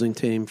about a losing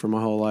team for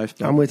my whole life.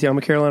 I'm with you. I'm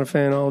a Carolina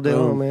fan all day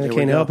long, man. I Here we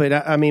can't go. help it.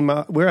 I mean,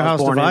 we're a I was house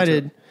born into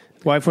divided.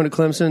 Wife went to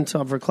Clemson,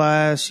 top for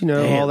class,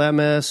 Damn. all that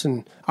mess,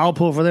 and I'll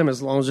pull for them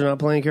as long as they're not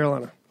playing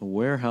Carolina.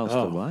 warehouse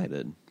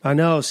divided. I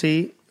know.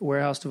 See,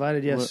 warehouse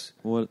divided. Yes,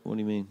 What do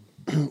you mean?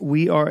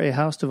 we are a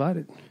house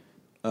divided.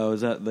 Oh,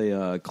 is that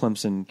the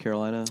Clemson,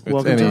 Carolina? It's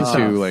Welcome to the NA2,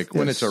 South. like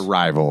when it's a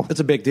rival.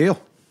 It's a big deal.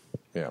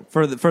 Yeah.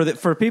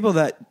 For people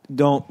that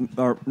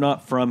are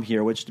not from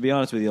here, which to be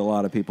honest with you, a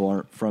lot of people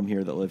aren't from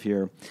here that live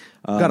here.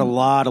 Got a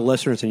lot of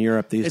listeners in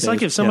Europe these It's days.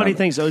 like if somebody Yeah.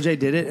 thinks OJ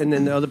did it, and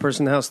then the other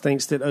person in the house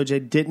thinks that OJ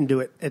didn't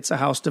do it. It's a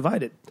house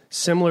divided,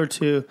 similar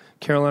to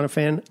Carolina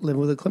fan living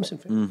with a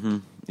Clemson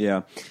fan.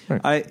 Yeah,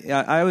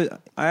 I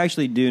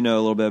actually do know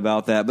a little bit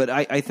about that, but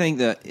I think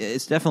that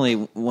it's definitely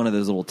one of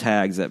those little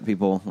tags that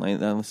people like.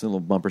 That's a little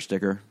bumper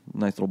sticker,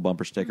 nice little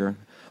bumper sticker.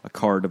 A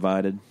car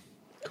divided.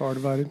 Car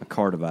divided.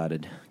 Car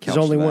divided. There's Couch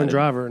only one divided.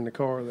 driver in the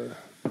car,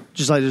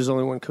 just like there's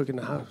only one cook in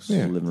the house.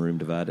 Yeah. Living room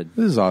divided.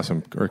 This is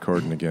awesome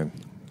recording again.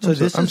 So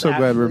this I'm is so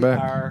glad we're actually back.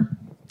 our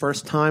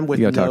first time with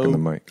You gotta talk no in the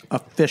mic.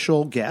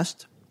 official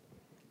guest.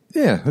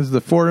 Yeah, this is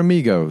the Four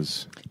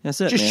Amigos. That's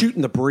it. Just man.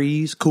 shooting the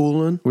breeze,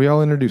 cooling. We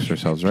all introduced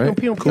ourselves, right?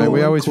 Pew, pew, pew.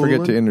 We always forget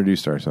Coolin'. to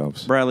introduce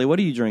ourselves. Bradley, what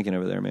are you drinking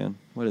over there, man?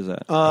 What is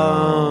that?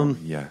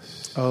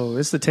 Yes. Oh,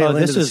 it's the tail end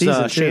This of the is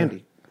season. too.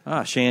 Shandy.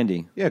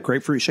 Shandy. Yeah,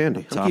 grapefruit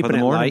shandy. Top I'm of keeping the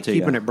it morning light, to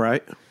keeping ya. it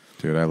bright.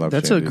 Dude, I love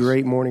That's Shandies. a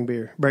great morning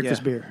beer,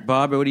 breakfast Yeah. beer.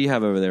 Bob, what do you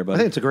have over there, I buddy?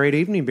 think it's a great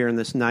evening beer in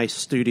this nice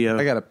studio.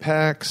 I got a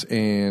PAX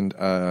and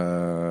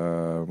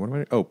what am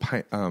I? Oh,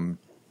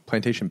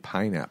 Plantation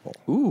Pineapple.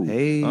 Ooh,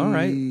 Hey. all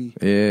right.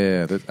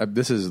 Yeah,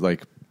 this is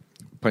like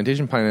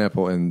Plantation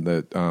Pineapple and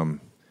the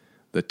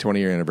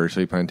 20-year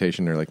anniversary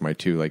Plantation are like my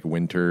two like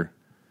winter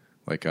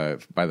by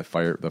the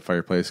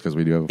fireplace because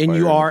we do have a And fire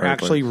you in the are fireplace.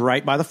 actually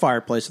right by the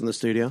fireplace in the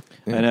studio.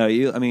 I know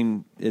you. I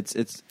mean, it's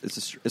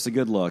a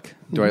good look.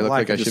 Do I look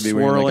like I Just should be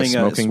wearing like a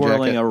smoking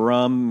swirling jacket? a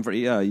rum.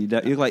 You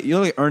look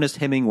like Ernest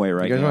Hemingway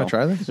right You guys now. wanna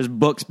try this? There's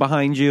books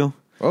behind you.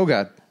 Oh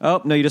God!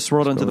 Oh no, you just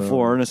swirled onto the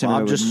floor. Ernest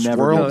Hemingway Bob just would never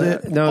swirled do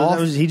it. that. No,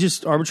 Off. he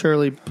just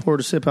arbitrarily poured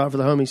a sip out for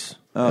the homies.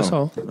 That's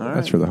all.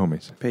 That's for the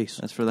homies. Peace.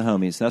 That's for the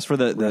homies. That's for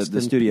the Rest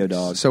in studio peace.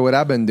 dogs. So what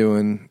I've been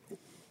doing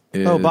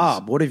is Oh,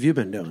 Bob, what have you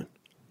been doing?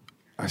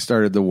 I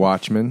started The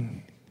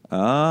Watchmen.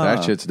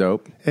 That shit's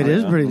dope. It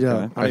is pretty okay. dope. I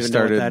don't even know what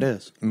started that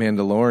is.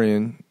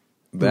 Mandalorian.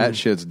 That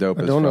shit's dope.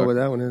 I as don't know fuck. what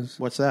that one is.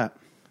 What's that?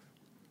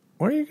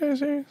 What are you guys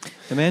saying?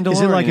 The Mandalorian.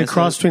 Is it like a it's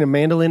cross between a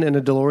mandolin and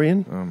a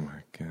DeLorean? Oh my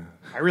God!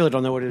 I really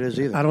don't know what it is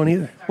either. I don't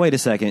either. Wait a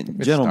second,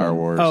 It's gentlemen. Star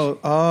Wars. Oh,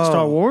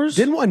 Star Wars?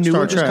 Didn't one new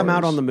Star one just come Trek.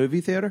 out on the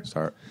movie theater?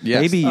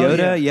 Yes. Baby Oh, Yoda.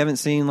 yeah. You haven't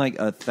seen like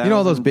 1,000. You know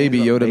all those Baby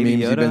things Yoda about memes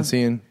Baby you've been Yoda?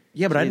 seeing?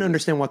 Yeah, but I didn't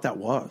understand what that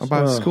was. I'm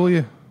about to school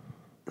you.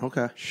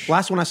 Okay.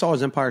 Last one I saw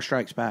was Empire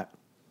Strikes Back.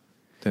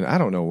 Then I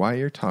don't know why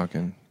you're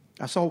talking.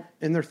 I saw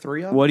in there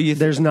 3 of them. What do you think?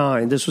 There's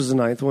 9. This was the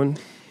 9th one.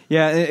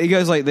 Yeah, it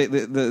goes like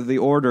the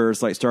order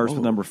is like starts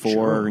with number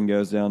 4 and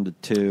goes down to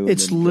 2.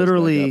 It's and then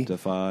literally goes back up to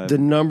 5. the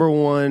number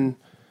one,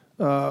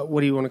 what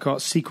do you want to call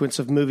it, sequence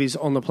of movies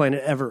on the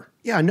planet ever.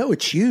 Yeah, I know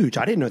it's huge.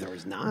 I didn't know there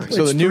was 9.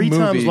 So It's the new 3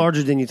 times movie-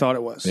 larger than you thought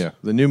it was. Yeah,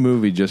 the new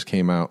movie just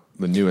came out.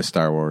 The newest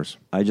Star Wars.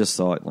 I just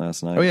saw it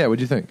last night. Oh yeah,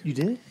 what'd you think? You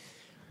did?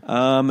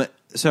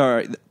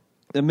 So,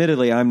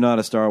 admittedly, I'm not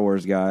a Star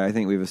Wars guy. I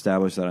think we've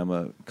established that I'm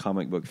a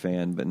comic book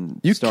fan, but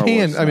You Star can.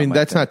 Wars is I mean, my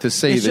that's thing. not to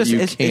say It's that just- you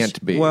it's-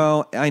 can't be.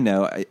 Well, I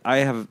know.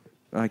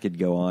 I could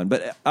go on,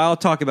 but I'll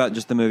talk about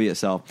just the movie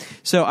itself.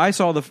 So I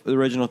saw the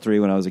original 3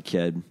 when I was a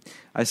kid.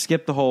 I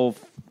skipped the whole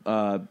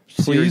series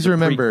Please of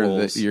remember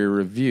prequels. that your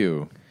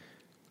review.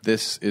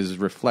 This is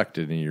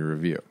reflected in your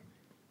review.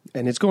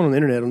 And it's going on the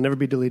internet. It'll never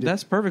be deleted.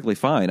 That's perfectly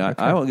fine.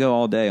 I won't go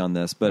all day on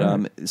this,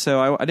 but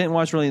so I didn't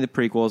watch really the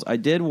prequels. I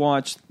did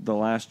watch The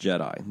Last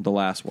Jedi, the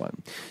last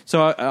one.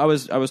 So I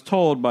was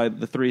told by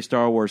the 3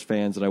 Star Wars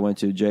fans that I went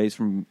to, Jay's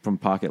from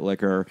Pocket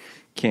Liquor,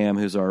 Cam,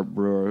 who's our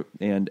brewer,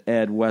 and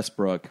Ed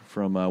Westbrook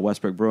from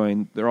Westbrook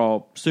Brewing. They're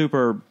all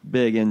super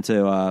big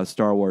into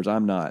Star Wars.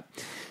 I'm not.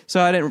 So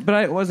I didn't, but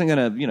I wasn't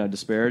going to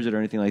disparage it or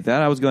anything like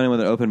that. I was going in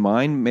with an open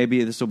mind.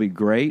 Maybe this will be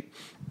great.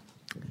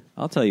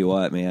 I'll tell you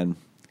what, man.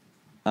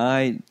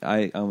 I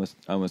almost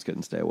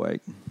couldn't stay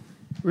awake.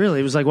 Really?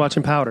 It was like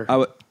watching Powder.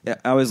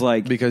 I was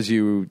like, Because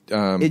you,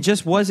 it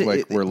just wasn't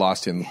like we're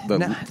lost in the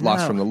No,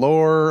 lost from the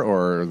lore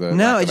or the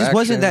no, lack it of just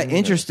wasn't that action?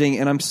 interesting.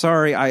 And I'm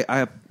sorry,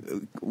 I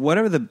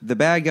whatever the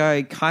bad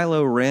guy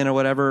Kylo Ren or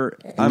whatever.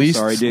 I'm least,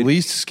 sorry, dude.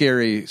 Least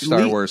scary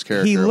Star Wars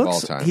character of all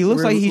time. He looks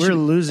we're, like he we're should.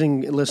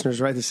 losing listeners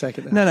right this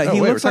second. No, Oh,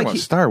 he wait, looks we're like talking about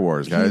Star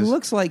Wars, guys. He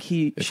looks like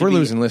he. If should we're be-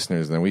 losing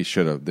listeners, then we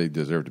should have. They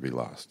deserve to be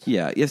lost.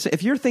 Yeah,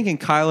 if you're thinking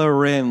Kylo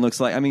Ren looks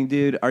like, I mean,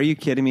 dude, are you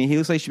kidding me? He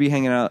looks like he should be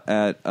hanging out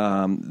at,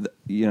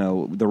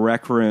 the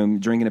rec room,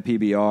 drinking a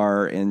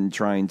PBR and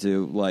trying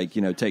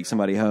to take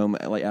somebody home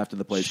like after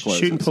the place closes.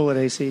 Shoot and pull at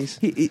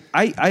ACs.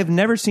 I've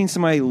never seen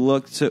somebody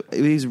look so.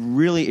 He's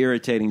really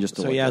irritating just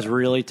to So look he has at.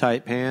 really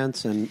tight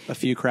pants and a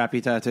few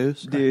crappy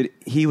tattoos. Dude,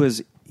 he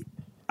was.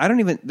 They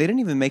didn't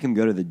even make him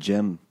go to the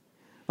gym.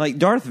 Like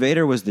Darth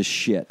Vader was the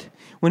shit.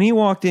 When he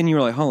walked in, you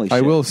were like, "Holy shit!"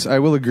 I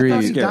will agree.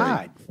 He scary.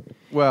 died.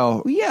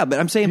 Well, Well, yeah, but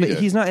I'm saying, He but did.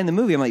 he's not in the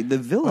movie. I'm like the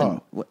villain,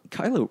 Oh.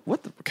 Kylo.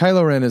 What the?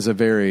 Kylo Ren is a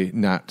very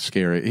not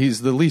scary.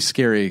 He's the least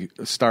scary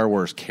Star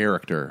Wars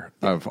character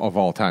of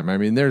all time. I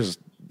mean, there's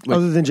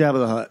Other than Jabba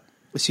the Hutt.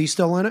 Is he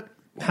still in it?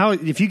 How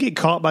if you get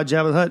caught by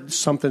Jabba the Hutt,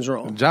 something's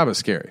wrong. Jabba's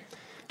scary.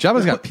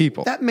 Jabba's got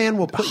people. That man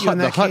will put you in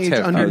The that Hutts cage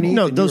have underneath.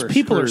 No, and those you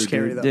people are screwed,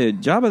 scary, dude. though.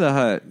 Dude, Jabba the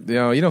Hutt.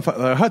 You know,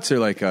 the Hutts are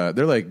like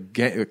they're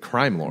like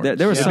crime lords.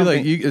 There was It'd be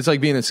something- it's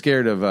like being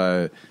scared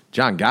of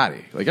John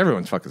Gotti. Like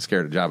everyone's fucking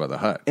scared of Jabba the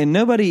Hutt. And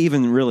nobody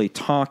even really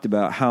talked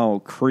about how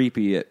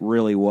creepy it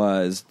really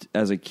was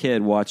as a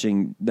kid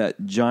watching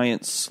that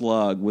giant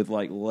slug with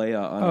like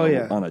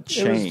Leia on a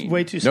chain. It was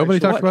way too Nobody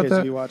sexual talked for about kids that?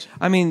 to be watching.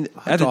 I mean,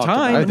 at the talked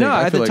time, about it. no,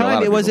 I at feel the like a lot time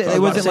of it wasn't. people It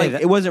talked wasn't about like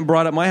that. it wasn't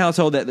brought up in my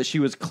household that she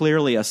was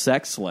clearly a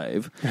sex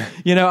slave.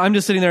 I'm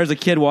just sitting there as a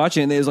kid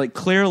watching, and it was like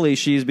clearly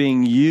she's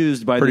being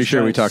used by. Pretty this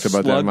sure we giant talked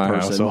about that in slug my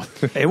person.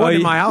 household. It wasn't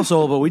in my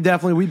household, but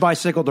we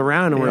bicycled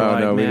around and we were Oh, like,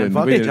 no, we man, didn't.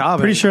 fuck We the didn't. Jabba.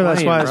 Pretty ain't sure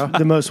that's playing, why bro. it's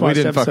the most We watched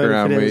didn't fuck episode.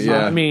 around. If it is.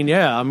 Yeah. I mean,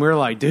 yeah, we were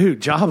like,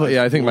 dude, Jabba.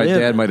 Yeah, I think my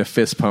dad might have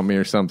fist pumped me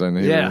or something.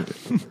 Yeah.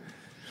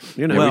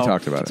 You know, Yeah, we Well,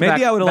 talked about it.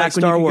 Maybe I would have back liked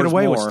when you Star could Wars get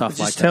away with more. stuff It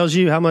like just that. tells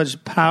you how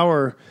much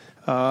power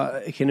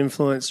it can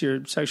influence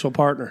your sexual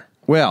partner.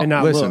 Well, and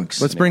not listen, looks.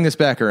 let's bring this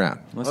back around.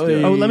 Let's do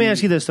it. Oh, let me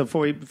ask you this though,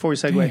 before we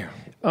segue.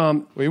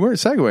 We weren't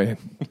segueing.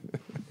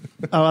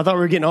 Oh, I thought we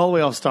were getting all the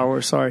way off Star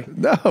Wars. Sorry.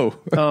 No.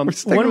 We're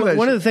sticking with that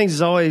One of shit. the things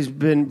that's always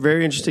been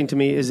very interesting to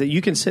me is that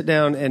you can sit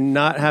down and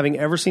not having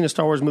ever seen a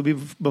Star Wars movie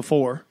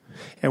before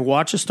and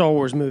watch a Star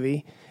Wars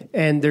movie,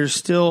 and there's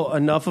still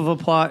enough of a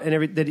plot and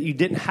everything that you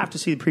didn't have to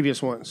see the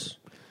previous ones.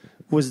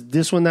 Was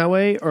this one that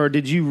way, or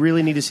did you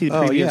really need to see the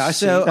Oh, previous? yeah, I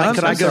So see. I'm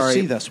Could I go sorry.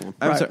 see this one?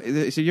 I'm Right.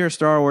 sorry. So you're a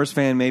Star Wars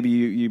fan. Maybe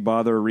you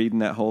bother reading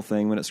that whole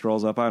thing when it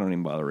scrolls up. I don't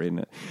even bother reading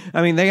it.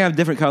 I mean, they have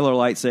different color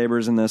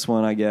lightsabers in this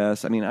one, I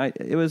guess. I mean,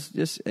 it was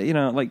just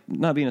like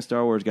not being a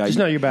Star Wars guy. Just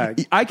not your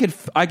bag. I could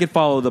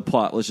follow the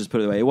plot. Let's just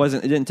put it away.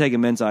 It didn't take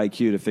immense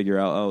IQ to figure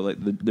out.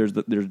 There's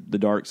the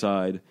dark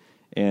side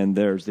and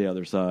there's the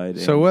other side.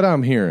 So what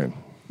I'm hearing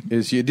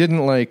is you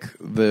didn't like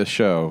the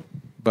show,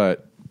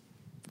 but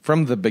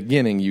from the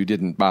beginning you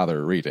didn't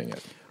bother reading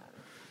it.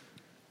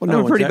 Well,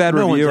 I'm a pretty bad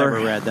no one's reviewer.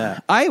 ever read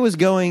that.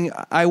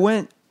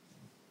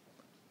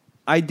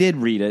 I did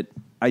read it.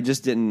 I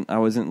just didn't. I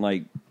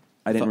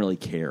didn't really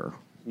care.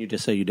 You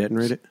just say you didn't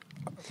read it?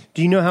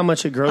 Do you know how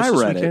much it grossed I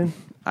this read weekend? it.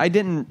 I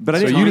didn't. But I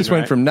So didn't. you just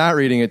went right? from not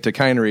reading it to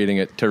kind of reading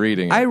it to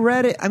reading it. I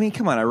read it. I mean,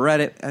 come on. I read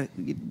it.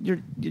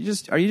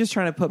 Are you just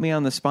trying to put me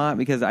on the spot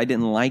because I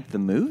didn't like the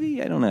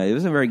movie? I don't know. It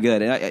wasn't very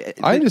good. And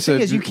I the just thing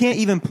said- is, you can't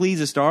even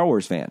please a Star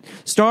Wars fan.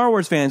 Star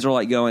Wars fans are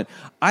like going.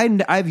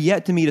 I've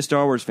yet to meet a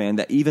Star Wars fan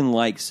that even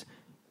likes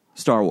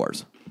Star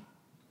Wars.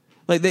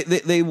 Like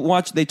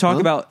they talk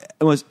about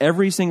almost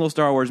every single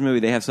Star Wars movie.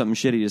 They have something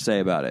shitty to say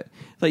about it.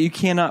 Like you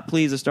cannot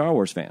please a Star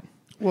Wars fan.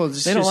 Well,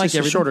 it's they don't like a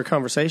everything. shorter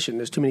conversation.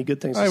 There's too many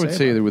good things to I say. would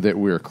say that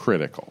we're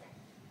critical.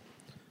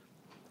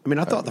 I mean,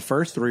 I thought the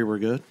first three were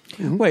good.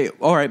 Mm-hmm. Wait,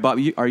 all right, Bob,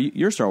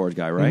 you're a Star Wars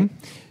guy, right?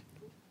 Mm-hmm.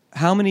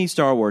 How many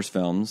Star Wars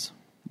films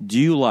do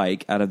you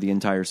like out of the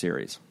entire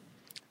series?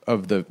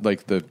 Of the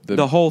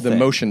whole thing,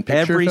 motion picture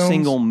every films?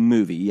 single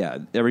movie, yeah,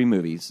 every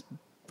movie.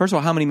 First of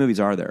all, how many movies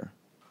are there?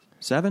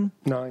 7?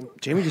 9.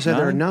 Jamie just said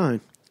there are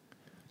 9.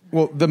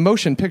 Well, the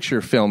motion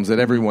picture films that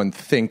everyone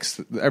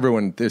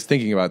is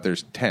thinking about,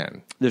 there's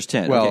 10. There's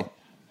 10. Well, okay.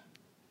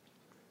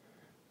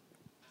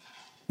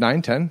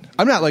 9, 10?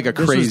 I'm not like a This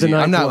was crazy. the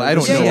ninth I'm not. one. I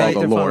don't This know is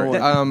all the the lore.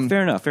 final one.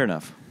 Fair enough. Fair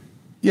enough.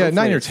 Yeah, Hopefully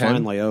 9 or it's 10.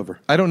 finally over.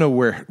 I don't know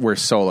where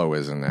Solo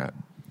is in that.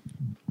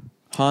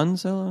 Han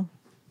Solo.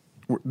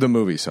 The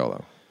movie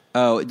Solo.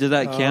 Oh, did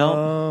that count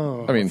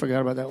Oh, I mean-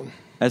 forgot about that one.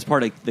 as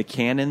part of the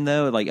canon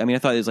though? Like, I mean, I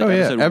thought it was like Oh yeah,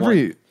 episode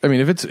 1. I mean,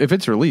 if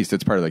it's released,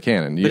 it's part of the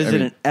canon. But is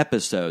it an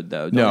episode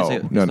though? No,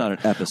 It's no, not an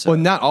episode. Well,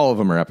 not all of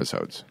them are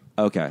episodes.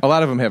 Okay. A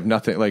lot of them have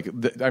nothing. Like,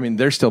 I mean,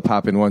 they're still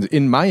popping ones.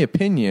 In my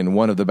opinion,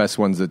 one of the best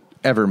ones that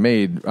ever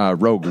made,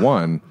 Rogue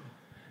One,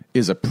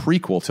 is a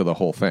prequel to the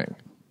whole thing,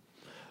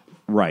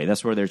 Right.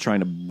 That's where they're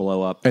trying to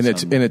blow up. and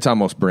it's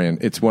almost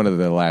It's one of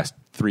the last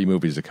 3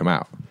 movies to come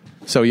out.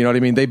 So you know what I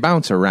mean? They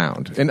bounce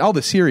around, and all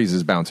the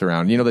series bounce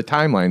around. You know, the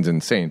timeline's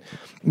insane.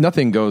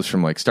 Nothing goes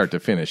from like start to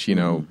finish. You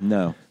know,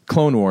 No.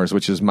 Clone Wars,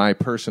 which is my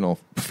personal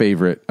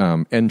favorite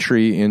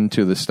entry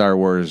into the Star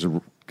Wars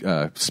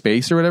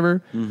space or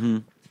whatever,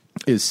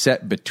 is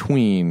set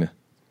between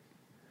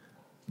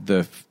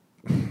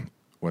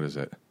what is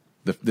it?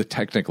 The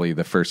technically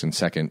the first and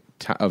second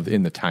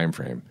in the time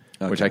frame,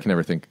 which I can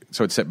never think.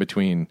 So it's set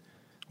between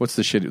what's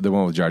the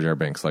one with Jar Jar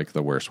Binks, like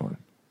the worst one.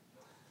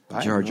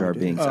 Jar Jar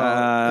Binks. It's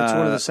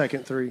one of the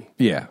second 3.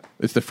 Yeah,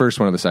 it's the first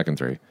one of the second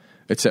 3.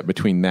 It's set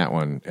between that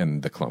one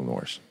and the Clone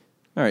Wars.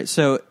 All right.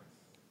 So,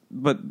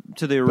 but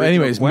to the original But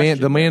anyways, question,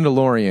 The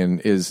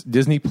Mandalorian is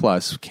Disney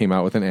Plus came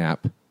out with an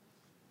app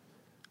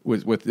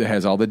with it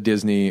has all the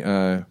Disney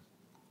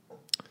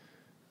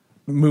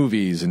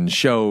movies and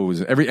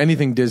shows.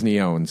 Anything Disney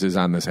owns is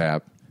on this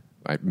app.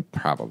 I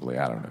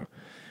don't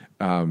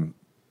know.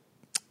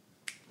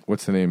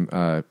 What's the name?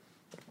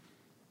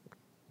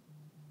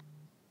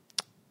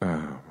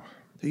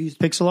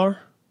 Pixar?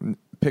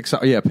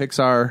 Pixar. Yeah,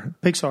 Pixar.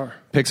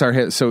 Pixar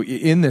has, so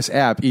in this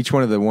app, each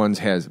one of the ones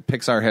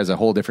Pixar has a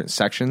whole different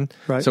section.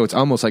 Right. So it's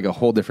almost like a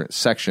whole different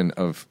section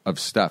of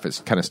stuff.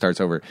 It kind of starts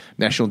over.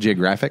 National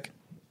Geographic,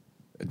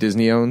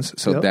 Disney owns,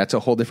 so Yep. that's a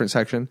whole different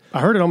section.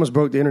 I heard it almost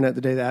broke the internet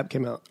the day the app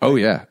came out. Oh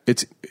yeah,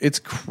 it's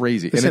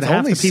crazy, They and said it's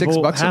only $6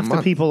 a month. half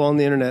the people on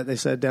the internet, they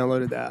said,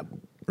 downloaded the app.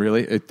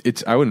 Really,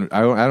 I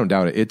don't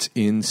doubt it. It's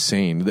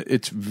insane.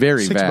 It's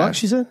very $6,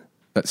 vast. you said?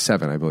 That's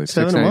 $7, I believe.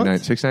 $7 a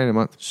month? $6.99 a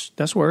month.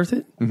 That's worth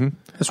it. Mm-hmm.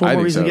 That's one I more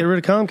think reason so. to get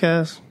rid of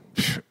Comcast.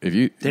 If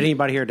you, Did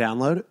anybody here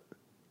download it?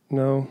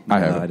 No. I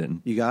have. I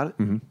didn't. You got it?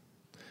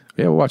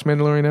 Yeah, we'll watch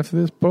Mandalorian after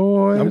this,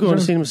 boy. I'm going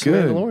to see him Sounds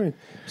good. Mandalorian.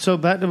 So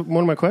back to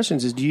one of my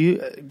questions is: do you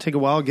take a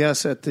wild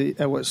guess at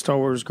what Star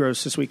Wars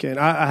grossed this weekend?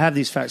 I have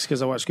these facts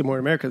because I watched Good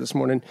Morning America this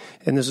morning,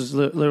 and this is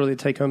literally a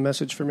take-home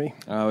message for me.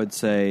 I would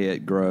say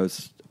it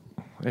grossed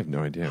I have no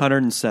idea.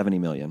 170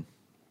 million.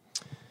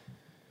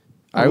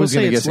 I was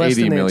going to guess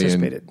 80 million.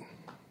 Anticipated.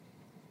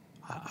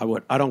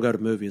 I don't go to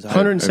movies.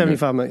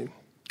 175 million.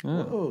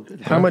 Oh,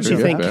 good. How much do you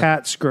Good. think Yeah.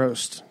 Cats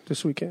grossed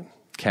this weekend?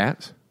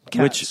 Cats?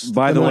 Cats. Which,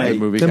 by the way,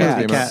 movie the Cats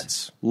movie came out.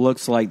 Cats.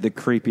 looks like the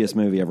creepiest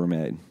movie ever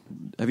made.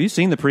 Have you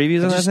seen the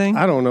previews on that thing?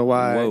 I don't know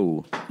why.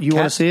 Whoa. You want to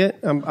Cats- see it?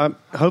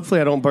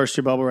 Hopefully, I don't burst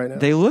your bubble right now.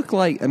 They look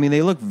like,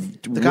 they look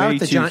guy way with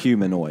the too giant-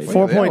 humanoid.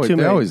 4.2 They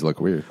million. always look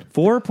weird.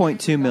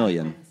 4.2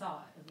 million.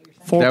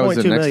 That was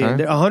the 4.2 next million.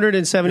 time?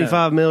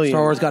 175 million.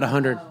 Star Wars got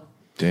 100.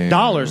 Damn.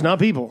 Dollars, not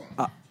people.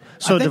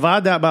 So think-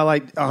 divide that by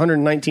like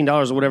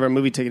 $119 or whatever a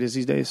movie ticket is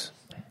these days.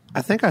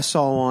 I think I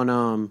saw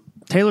on.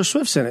 Taylor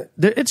Swift's in it.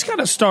 It's got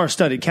a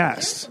star-studded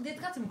cast. It's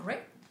got some great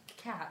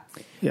cats.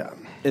 Yeah.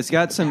 It's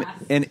got some,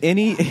 and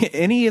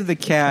any of the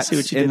cats see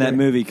what you in did that there.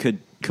 movie could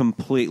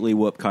completely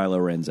whoop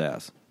Kylo Ren's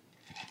ass.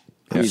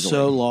 I'm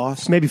so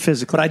lost. Maybe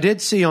physically. But I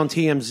did see on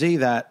TMZ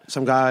that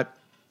some guy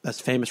that's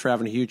famous for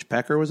having a huge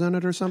pecker was in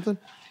it or something.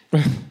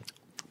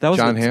 That was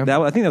John Hamm?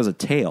 I think that was a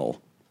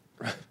tail.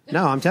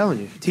 No, I'm telling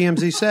you.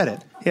 TMZ said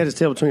it. He had his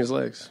tail between his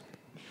legs.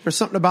 There's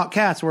something about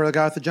cats where the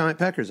guy with the giant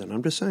peckers in.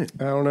 I'm just saying.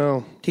 I don't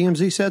know.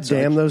 TMZ said so.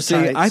 Damn those See,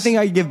 tights. I think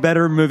I could give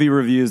better movie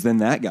reviews than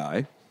that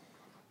guy.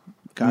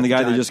 Got And the guy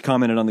that giant- just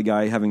commented on the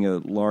guy having a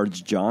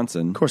large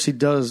Johnson. Of course, he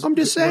does. I'm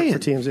just work saying. For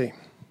TMZ.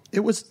 It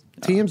was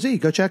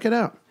TMZ. Go check it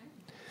out.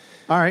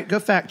 All right, go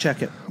fact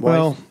check it.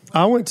 Well,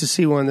 I went to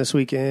see one this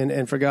weekend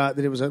and forgot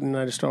that it was opening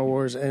night of Star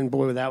Wars, and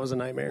boy, that was a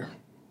nightmare.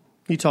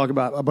 You talk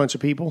about a bunch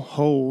of people.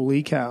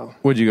 Holy cow.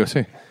 What'd you go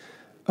see?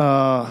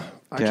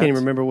 I Cats. can't even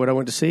remember what I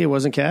went to see. It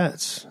wasn't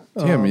Cats.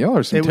 Damn, y'all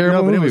are some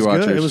terrible but it movie was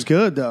watchers. Good. It was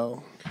good,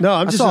 though. No,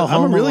 I'm saw a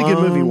Home really good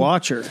Alone. movie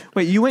watcher.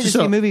 Wait, you went to Just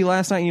see a a- movie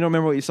last night and you don't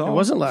remember what you saw? It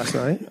wasn't last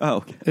night. Oh,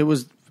 okay. It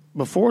was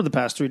before the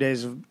past 3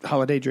 days of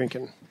holiday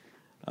drinking.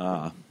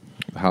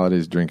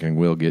 Holidays drinking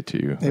will get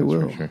to you. That's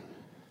will. For sure.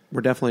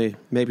 We're definitely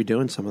maybe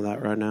doing some of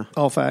that right now.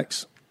 All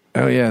facts.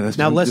 Oh yeah, that's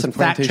Now listen,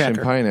 fact plantation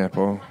checker.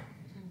 pineapple.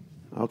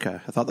 Okay,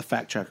 I thought the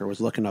fact checker was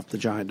looking up the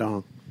giant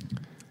dong.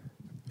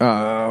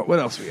 What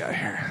else we got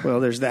here? Well,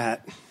 there's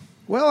that.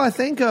 Well, I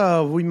think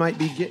we might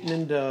be getting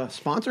into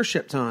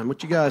sponsorship time.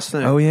 What you guys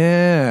think? Oh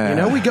yeah, You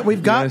know,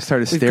 we've got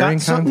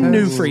something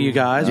new for you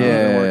guys.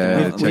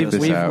 Yeah, check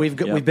this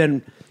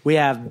out. We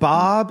have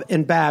Bob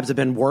and Babs have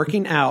been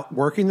working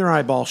their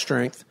eyeball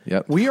strength.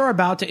 Yep. We are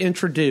about to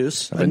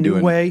introduce a new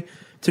way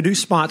to do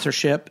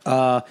sponsorship.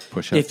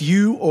 Push-ups. If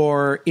you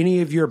or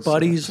any of your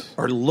buddies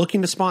are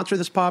looking to sponsor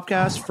this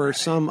podcast for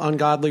some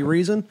ungodly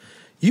reason,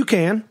 you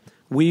can.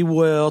 We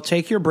will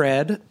take your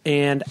bread,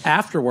 and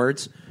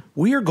afterwards,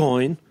 we are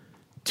going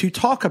to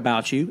talk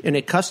about you in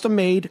a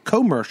custom-made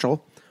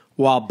commercial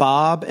while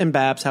Bob and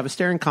Babs have a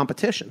staring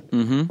competition.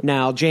 Mm-hmm.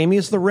 Now, Jamie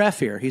is the ref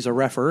here. He's a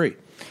referee.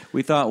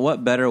 We thought,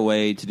 what better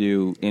way to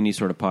do any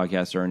sort of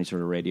podcast or any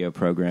sort of radio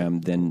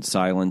program than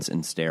silence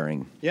and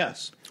staring?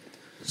 Yes.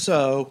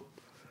 So,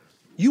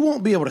 you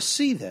won't be able to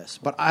see this,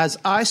 but as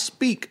I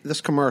speak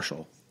this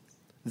commercial,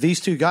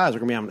 these two guys are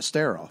going to be having to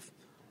stare off.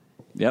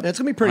 Yep. It's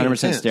going to be pretty 100%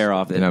 intense. stare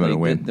off. And I'm going to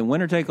win. The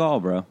winner take all,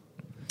 bro.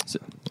 So,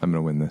 I'm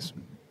going to win this.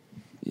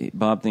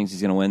 Bob thinks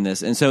he's going to win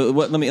this. And so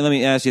let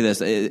me ask you this.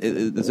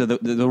 So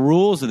the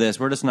rules of this,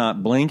 we're just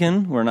not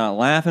blinking. We're not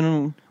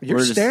laughing. You're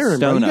we're staring,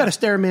 just bro. You stone got to up.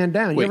 stare a man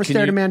down. You Wait, ever can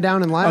stared a you- man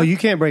down and laugh? Oh, you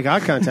can't break eye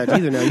contact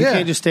either now. You Yeah.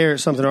 can't just stare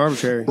at something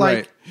arbitrary.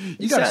 Like,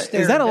 you got to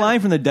stare. Is that a down. line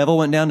from The Devil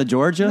Went Down to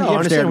Georgia? No, you ever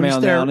I'm stare saying a when you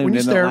man stare, down and when you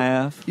didn't stare,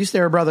 laugh? you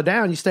stare a brother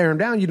down, you stare him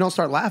down, you don't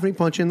start laughing, he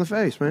punch you in the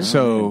face, man.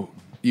 So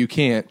you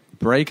can't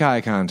break eye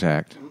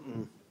contact,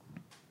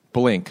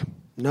 blink,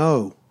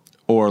 No.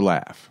 or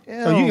laugh.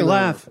 Oh, you can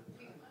laugh.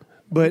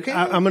 But can.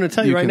 I'm going to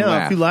tell you You right can now,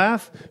 laugh. if you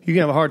laugh, you can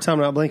have a hard time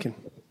not blinking.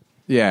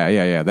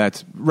 Yeah.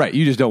 That's right.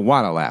 You just don't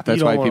want to laugh. That's You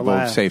don't why wanna people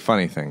laugh. say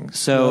funny things.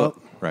 So,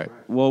 Nope. Right.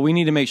 well, we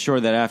need to make sure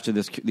that after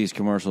these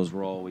commercials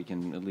roll, we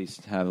can at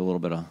least have a little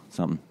bit of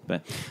something.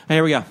 But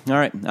here we go. All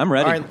right, I'm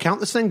ready. All right, count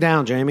this thing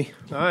down, Jamie.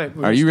 All right.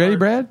 Are you ready,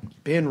 Brad?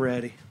 Been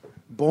ready.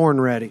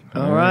 Born ready.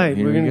 All right.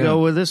 here We're we going to go.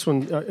 go with this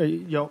one.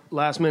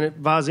 Last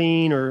minute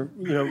Vazine or,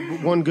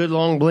 one good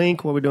long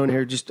blink. What are we doing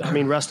here?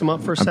 Rest them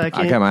up for a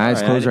second. I got my eyes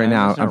All right, closed right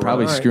now. I'm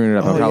probably all right. screwing it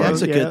up. Oh, I'm probably,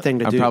 that's a good thing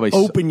to I'm do. probably-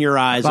 Open your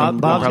eyes. Bob's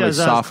and got probably his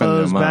eyes soften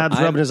closed. them up.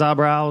 Bab's rubbing his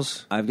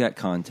eyebrows. I've got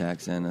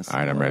contacts in. All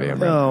right, I'm ready. I'm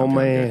ready. Oh,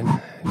 Okay,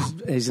 man.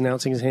 He's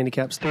announcing his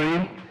handicaps.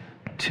 3,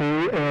 2,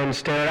 and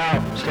stare it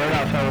out. Stare it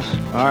out,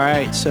 fellas. All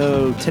right,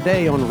 so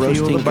today on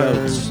Roasting the burn.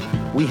 Goats,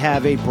 we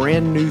have a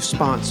brand new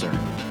sponsor.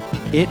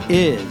 It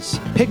is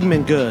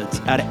Pigment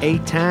Goods out of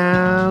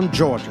A-Town,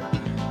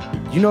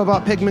 Georgia. You know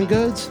about Pigment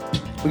Goods?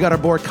 We got our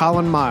boy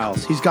Colin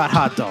Miles. He's got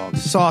hot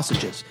dogs,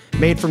 sausages,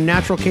 made from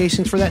natural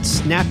casings for that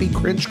snappy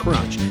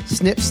crunch.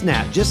 Snip,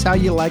 snap, just how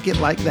you like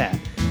it like that.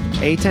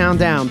 A-Town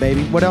down,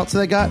 baby. What else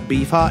they got?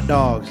 Beef hot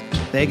dogs.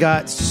 They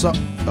got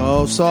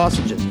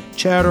sausages,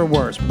 cheddar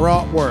wurst,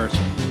 bratwurst.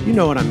 You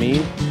know what I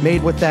mean.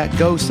 Made with that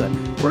gosa.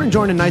 We're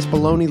enjoying a nice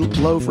bologna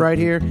loaf right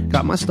here.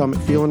 Got my stomach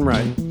feeling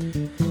right.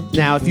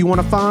 Now, if you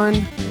want to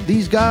find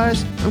these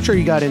guys, I'm sure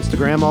you got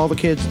Instagram. All the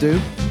kids do.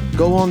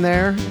 Go on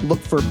there. Look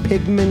for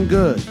Pigment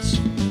Goods.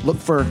 Look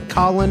for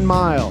Colin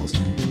Miles.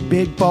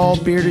 Big,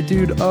 bald, bearded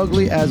dude,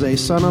 ugly as a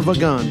son of a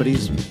gun, but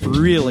he's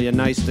really a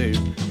nice dude.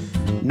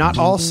 Not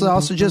all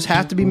sausages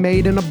have to be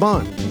made in a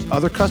bun.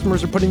 Other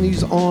customers are putting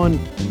these on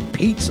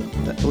pizza.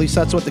 At least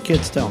that's what the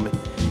kids tell me.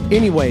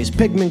 Anyways,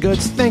 Pigment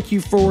Goods, thank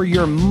you for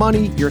your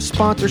money, your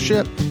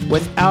sponsorship.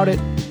 Without it,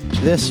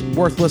 this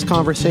worthless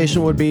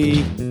conversation would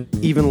be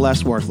even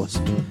less worthless.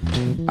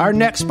 Our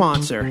next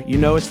sponsor,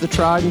 it's the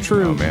tried and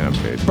true. Oh, man, I'm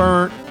fading.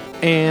 Burnt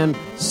and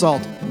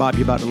Salty. Bob,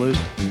 you about to lose?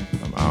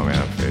 Oh,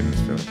 man, I'm fading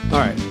this feeling. All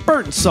right,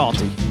 Burnt and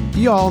Salty.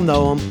 You all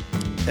know them.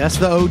 That's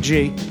the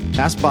OG.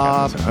 That's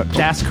Bob.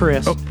 That's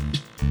Chris.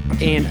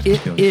 And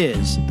it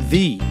is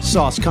the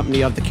sauce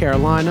company of the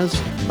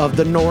Carolinas, of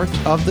the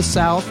North, of the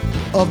South,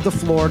 of the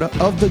Florida,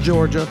 of the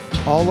Georgia,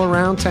 all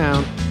around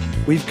town.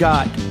 We've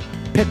got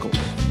pickles.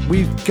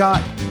 We've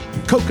got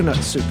coconut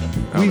soup.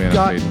 Oh, We've man,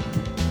 got... I'm fading.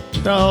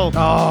 Oh,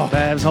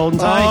 Bab's holding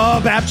tight.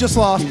 Oh, Babb just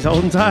lost. He's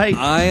holding tight.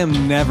 I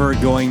am never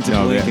going to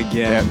blink Bab-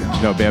 again.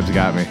 No, Bab's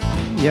got me.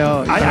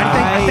 Yo,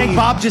 I think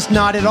Bob just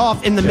nodded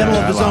off in the middle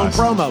of I his lost.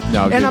 own promo.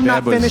 No, and I'm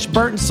not Babb was- finished.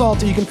 Burnt and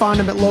Salty. You can find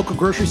them at local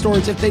grocery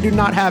stores. If they do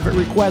not have it,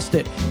 request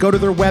it. Go to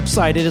their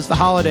website. It is the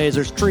holidays.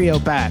 There's trio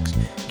packs.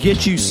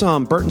 Get you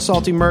some Burnt and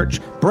Salty merch.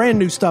 Brand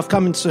new stuff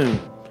coming soon.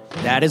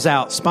 That is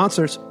out.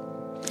 Sponsors.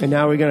 And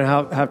now we're going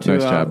to have to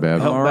Nice job, Babb.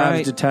 help All Babs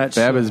right. detach.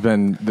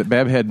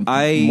 Bab had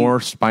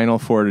more spinal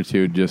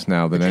fortitude just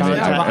now than any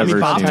Contact. I've ever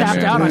Bob seen. tapped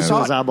man. out. I Yeah.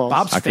 saw His it. eyeballs.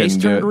 Bob's I face couldn't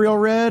do turned it. real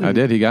red. I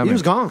did. He got me. He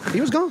was gone.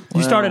 He was gone.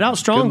 You started out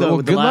strong, Good- though,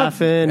 with good the luck.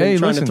 laughing and Hey,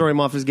 trying listen. to throw him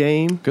off his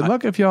game. Good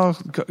luck if y'all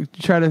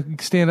try to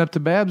stand up to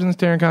Babs in the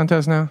staring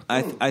contest now.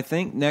 I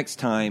think next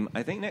time.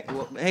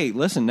 Hey,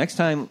 listen. Next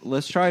time,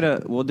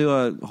 we'll do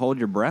a hold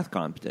your breath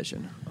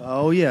competition.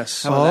 Oh,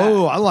 yes.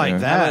 Oh, I like Yeah.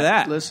 that. How about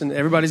that? Listen,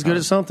 everybody's good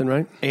at something,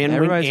 right? And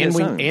Everybody's got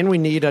something. we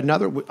need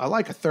another. I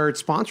like a third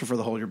sponsor for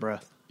the Hold Your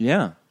Breath.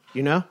 Yeah.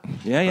 You know?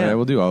 Yeah, All right,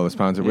 we'll do all the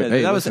sponsor. Yeah,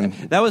 Hey, that listen,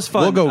 was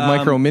fun. We'll go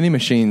micro mini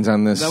machines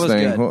on this that was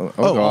thing. good.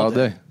 We'll go all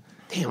day.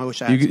 Damn, I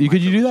wish I had You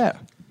could you do that?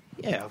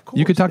 Yeah, of course.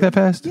 You could talk that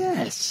fast?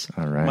 Yes.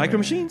 All right. Micro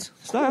machines?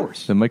 Stop.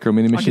 The micro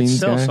mini I could machines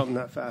sell guy? something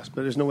that fast,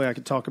 but there's no way I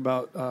could talk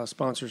about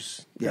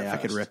sponsors. Yeah, that I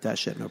could fast. rip that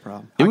shit, no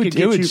problem. It I would, could it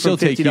get would you still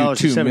from take you $50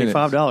 to 2 minutes.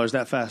 $75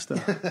 that fast,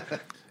 though.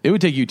 It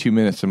would take you 2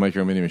 minutes to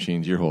micro mini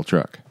machines your whole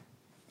truck.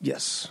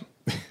 Yes,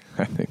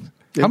 I think.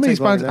 It'd take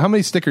longer than that. How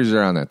many stickers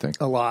are on that thing?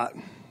 a lot.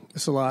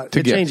 It's a lot. To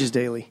It get. changes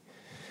daily.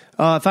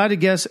 If I had to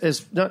guess,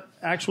 as not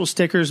actual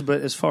stickers,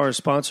 but as far as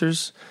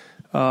sponsors,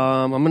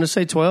 I'm going to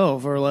say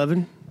 12 or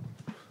 11.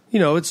 You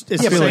know, it's the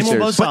but same like on there's-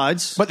 both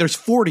sides. But there's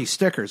 40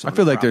 stickers. I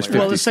feel like there's 50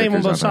 Well, the same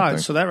on stickers both on that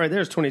sides. thing. So that right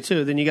there is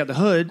 22. Then you got the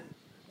hood.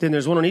 Then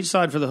there's one on each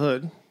side for the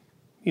hood.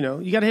 You know,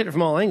 you got to hit it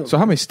from all angles. So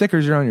how many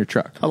stickers are on your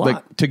truck? A lot.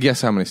 Like, to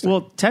guess how many stickers.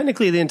 Well,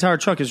 technically, the entire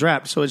truck is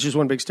wrapped, so it's just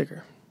one big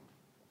sticker.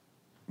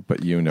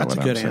 But you know That's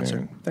what a good I'm answer.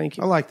 saying. Thank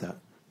you. I like that.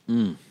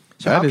 So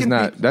That how is can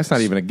not. pe- That's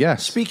not even a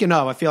guess. Speaking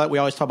of, I feel like we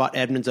always talk about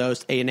Edmunds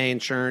Oast, A&A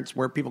Insurance.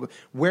 Where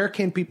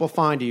can people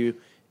find you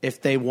if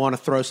they want to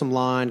throw some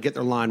line, get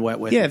their line wet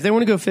with? Yeah, you? if they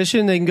want to go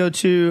fishing, they can go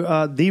to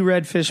the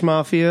Redfish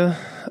Mafia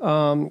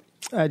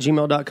at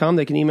gmail.com.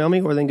 They can email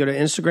me, or they can go to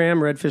Instagram,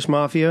 Redfish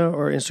Mafia,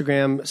 or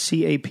Instagram,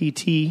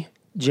 CAPT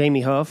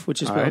Jamie Hough,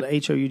 which is spelled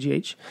right.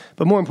 Hough.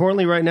 But more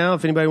importantly, right now,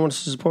 if anybody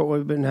wants to support what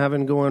we've been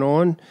having going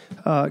on,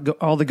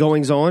 all the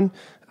goings on,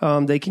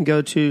 they can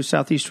go to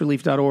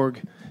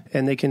southeastrelief.org.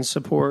 And they can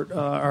support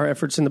our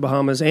efforts in the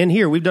Bahamas and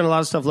here. We've done a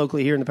lot of stuff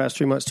locally here in the past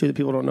 3 months too that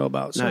people don't know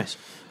about. So. Nice.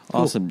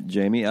 Awesome,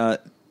 Jamie.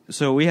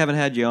 So we haven't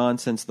had you on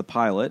since the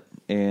pilot,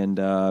 and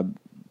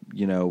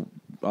you know,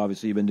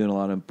 obviously you've been doing a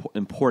lot of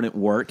important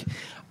work.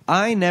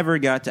 I never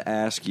got to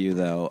ask you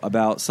though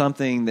about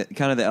something that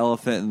kind of the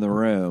elephant in the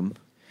room.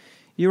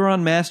 You were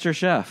on Master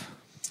Chef.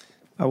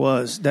 I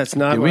was. That's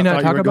not. Did where we I not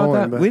thought talk you were about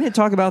going, that? but We didn't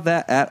talk about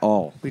that at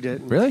all. we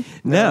didn't. Really?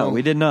 No, No.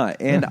 we did not.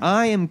 And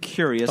I am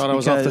curious. Thought I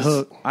was off the because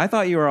hook. I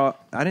thought you were.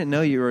 I didn't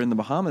know you were in the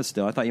Bahamas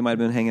still. I thought you might have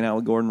been hanging out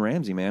with Gordon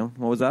Ramsay, man.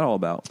 What was that all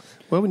about?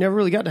 Well, we never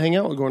really got to hang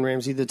out with Gordon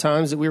Ramsay. The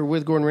times that we were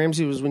with Gordon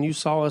Ramsay was when you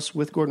saw us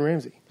with Gordon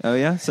Ramsay. Oh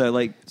yeah.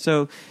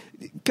 So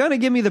kind of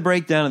give me the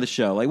breakdown of the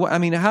show. Like, what? I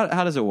mean, how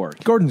does it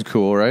work? Gordon's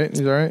cool, right?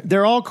 He's all right.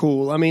 They're all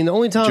cool. I mean, the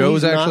only time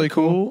Joe's he's not actually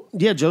cool?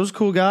 Yeah, Joe's a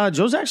cool guy.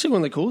 Joe's actually one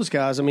of the coolest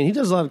guys. I mean, he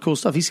does a lot of cool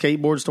stuff. He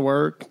skateboards to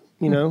work.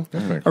 You know,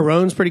 very cool.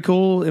 Aron's pretty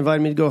cool.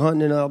 Invited me to go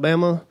hunting in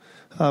Alabama,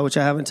 which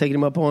I haven't taken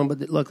him up on.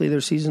 But luckily,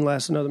 their season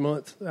lasts another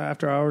month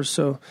after ours.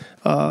 So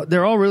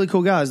they're all really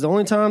cool guys. The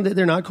only time that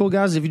they're not cool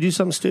guys is if you do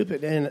something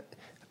stupid. And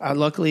I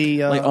luckily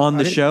Like on I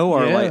the didn't- show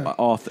or yeah. like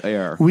off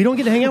air? We don't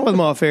get to hang out with them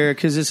off air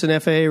because it's an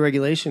FAA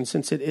regulation.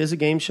 Since it is a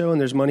game show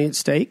and there's money at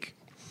stake,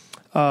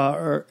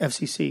 or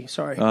FCC,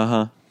 sorry.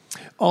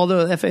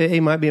 Although the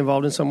FAA might be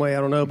involved in some way, I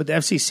don't know. But the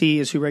FCC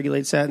is who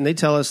regulates that, and they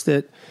tell us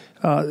that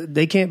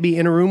they can't be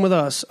in a room with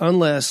us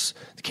unless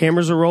the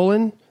cameras are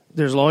rolling,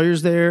 there's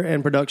lawyers there,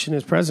 and production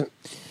is present.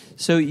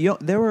 So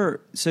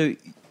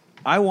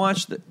I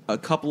watched a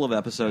couple of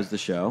episodes of the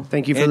show.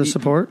 Thank you for And the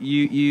support.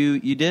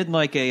 You did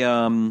like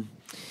a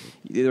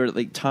there were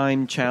like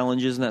time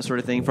challenges and that sort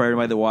of thing for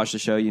everybody that watched the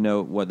show. You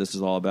know what this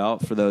is all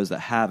about. For those that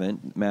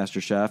haven't,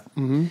 Master Chef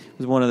it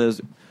was one of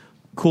those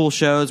cool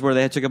shows where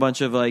they took a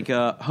bunch of like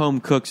home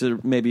cooks or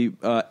maybe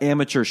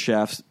amateur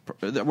chefs.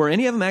 Were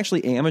any of them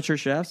actually amateur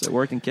chefs that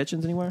work in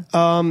kitchens anywhere?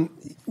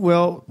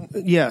 Well,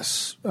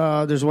 yes.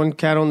 There's one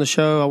cat on the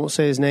show. I won't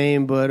say his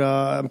name, but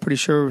I'm pretty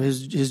sure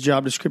his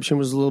job description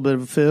was a little bit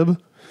of a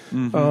fib.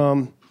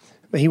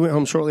 But he went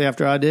home shortly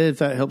after I did, if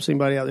that helps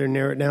anybody out there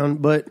narrow it down.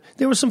 But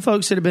there were some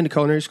folks that had been to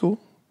culinary school.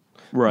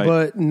 Right.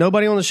 But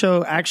nobody on the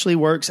show actually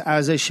works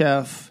as a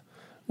chef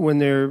when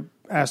they're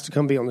asked to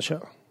come be on the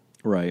show.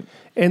 Right.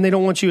 And they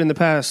don't want you in the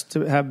past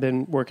to have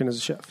been working as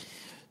a chef.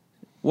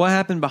 What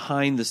happened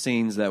behind the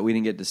scenes that we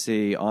didn't get to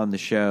see on the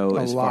show?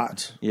 A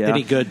lot. Yeah.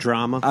 Any good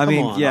drama? I mean,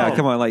 Come on. yeah, Oh.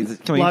 come on, like,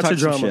 come on, Lots you of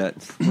talk some drama.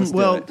 shit. Let's do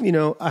Well, it. you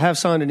know, I have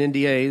signed an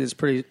NDA that's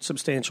pretty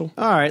substantial.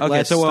 All right, Okay,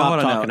 let's so stop hold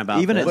on talking now.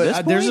 about Even this. at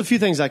this There's point? a few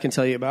things I can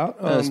tell you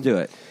about. Let's do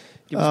it.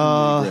 Give us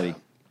some nitty-gritty.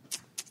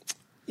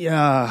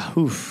 Yeah,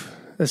 oof.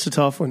 That's a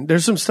tough one.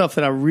 There's some stuff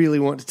that I really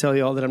want to tell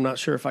you all that I'm not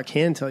sure if I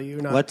can tell you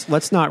or not.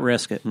 Let's not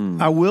risk it.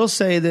 I will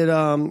say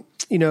that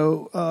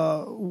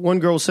one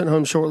girl was sent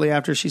home shortly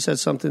after she said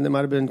something that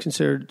might have been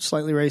considered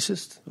slightly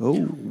racist. Oh,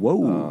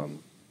 whoa.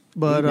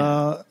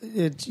 But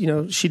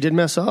she did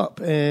mess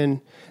up,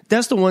 and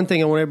that's the one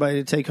thing I want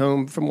everybody to take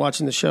home from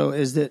watching the show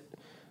is that,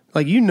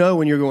 like, you know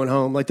when you're going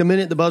home, like the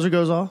minute the buzzer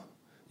goes off,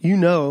 you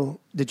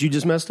know that you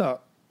just messed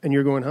up and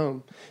you're going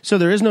home. So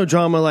there is no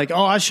drama like,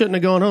 oh, I shouldn't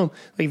have gone home.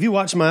 Like if you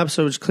watch my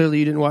episodes, clearly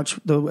you didn't watch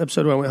the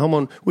episode where I went home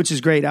on, which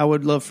is great. I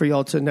would love for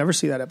y'all to never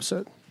see that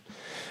episode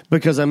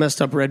because I messed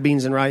up red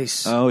beans and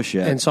rice. Oh,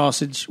 shit. And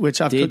sausage,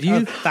 which I've Did cooked you?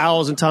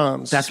 1,000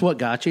 times. That's what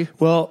got you?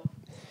 Well,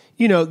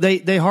 you know,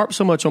 they harp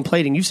so much on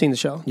plating. You've seen the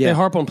show. Yeah. They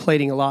harp on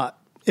plating a lot.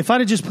 If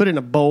I'd have just put it in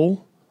a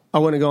bowl, I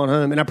wouldn't have gone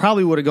home. And I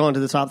probably would have gone to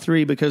the top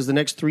 3 because the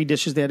next 3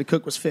 dishes they had to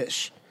cook was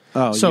fish.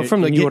 Oh, so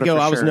from the and you would've get-go,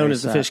 for I was sure known raised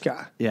as the that. fish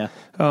guy. Yeah.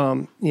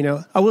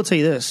 I will tell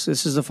you this.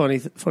 This is a funny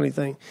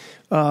thing.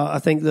 I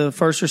think the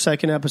first or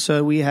second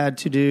episode we had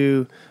to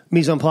do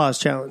mise en place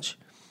challenge.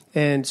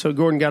 And so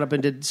Gordon got up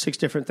and did 6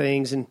 different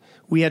things, and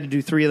we had to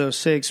do 3 of those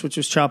 6, which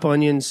was chop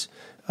onions.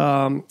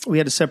 We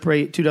had to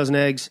separate 2 dozen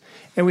eggs,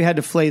 and we had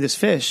to fillet this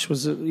fish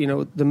was,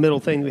 the middle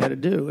thing we had to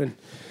do.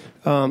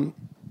 And,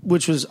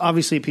 which was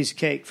obviously a piece of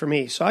cake for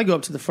me. So I go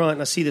up to the front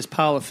and I see this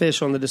pile of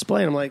fish on the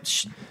display, and I'm like,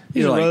 these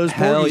You're are like, rose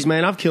hell porgies,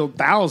 man. I've killed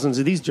thousands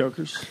of these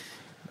jokers.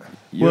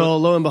 Well,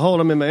 lo and behold,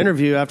 I'm in my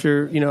interview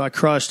after, I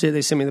crushed it.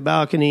 They sent me the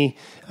balcony.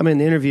 I'm in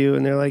the interview,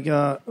 and they're like,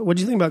 what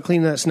do you think about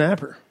cleaning that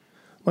snapper?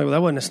 I'm like, well,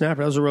 that wasn't a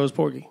snapper. That was a rose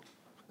porgy.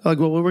 They're like,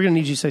 well, we're going to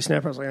need you to say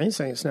snapper. I was like, I ain't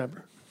saying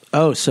snapper.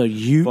 Oh, so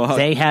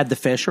they had the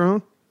fish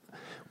wrong?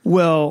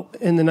 Well,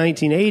 in the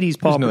 1980s,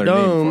 Paul There's another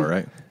name for Prudhomme. it,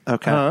 right?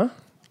 Okay.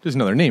 There's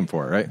another name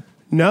for it, right?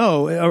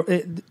 No,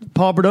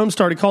 Paul Prudhomme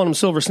started calling them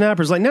silver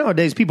snappers. Like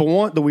nowadays, people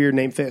want the weird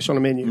name fish on a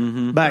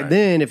menu. Back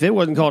then, if it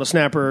wasn't called a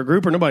snapper or a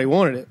grouper, nobody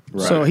wanted it.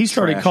 Right. So he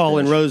started Trash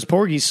calling fish. rose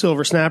porgies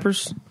silver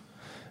snappers.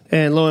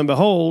 And lo and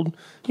behold,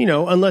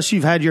 unless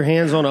you've had your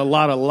hands on a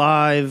lot of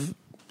live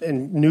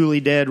and newly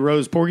dead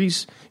rose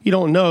porgies, you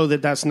don't know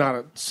that that's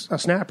not a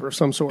snapper of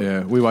some sort.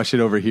 Yeah, we watched it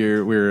over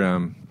here.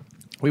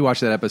 We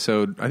watched that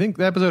episode. I think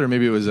the episode, or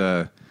maybe it was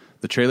the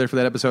trailer for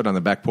that episode on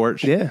the back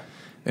porch. Yeah.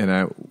 And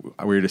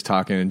we were just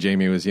talking, and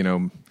Jamie was,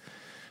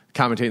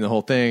 commentating the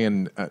whole thing,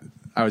 and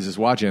I was just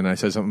watching, and I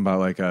said something about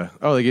like,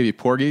 they gave you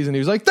porgies, and he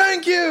was like,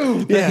 "Thank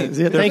you, Yeah, thank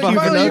you for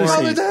Finally, you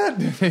called noticing. it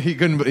that." He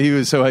couldn't. He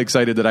was so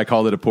excited that I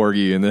called it a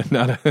porgy, and then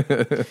not.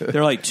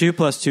 They're like 2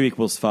 +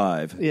 2 =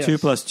 5. Yes. 2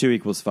 +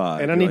 2 =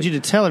 5. And I need you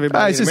to tell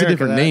everybody. It's in just a America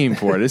different that. name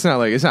for it. It's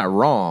not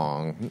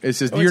wrong. It's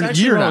just It's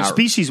actually you're wrong not.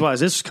 species-wise.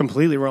 This is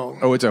completely wrong.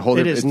 Oh, it's a whole.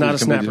 It different- is it's not a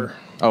completely- snapper.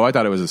 Oh, I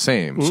thought it was the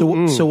same.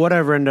 So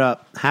whatever ended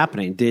up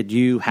happening, did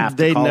you have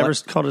to They call never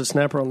it? called it a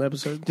snapper on the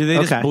episode. Do they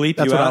just Okay, bleep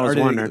that's you what out? I was or do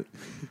they- wondering.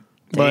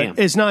 Damn. But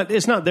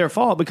it's not their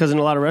fault because in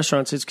a lot of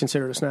restaurants it's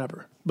considered a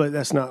snapper, but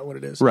that's not what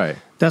it is. Right.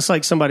 That's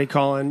like somebody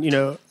calling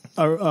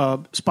a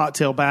spot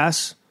tail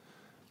bass.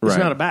 It's Right.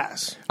 not a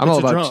bass. I'm it's all a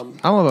about drum.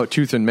 I'm all about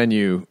truth and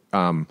menu.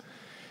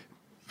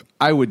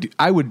 I would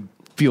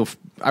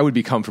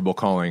be comfortable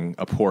calling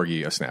a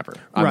porgy a snapper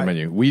on Right. the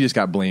menu. We just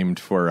got blamed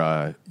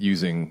for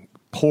using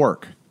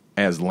pork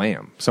as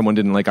lamb. Someone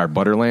didn't like our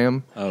butter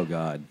lamb, Oh,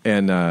 God.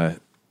 and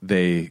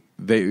we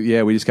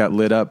just got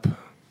lit up.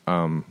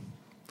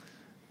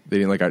 They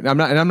didn't like our.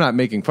 I'm not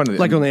making fun of it.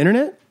 Like on the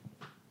internet?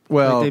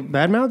 well, Like they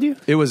badmouthed you?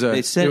 it was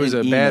They sent a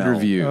an bad email.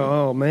 review,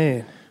 Oh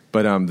man.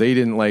 but they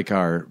didn't like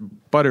our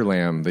butter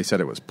lamb. They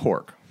said it was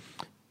pork.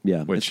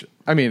 Yeah. Which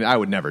I mean, I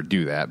would never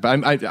do that.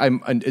 But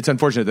it's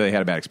unfortunate that they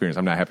had a bad experience.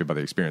 I'm not happy about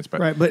the experience. But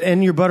Right,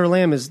 and your butter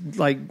lamb is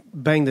like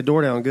bang the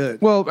door down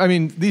good. well, I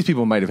mean, these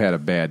people might have had a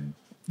bad.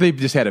 They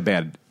just had a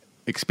bad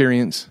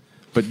experience.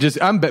 But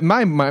just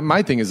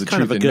my thing is the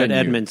Kind truth of a in good menu.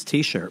 Edmonds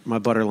T-shirt. My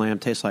butter lamb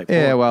tastes like pork.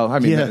 Yeah, well, I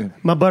mean, Yeah,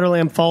 my butter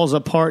lamb falls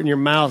apart in your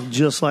mouth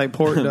just like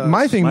pork does.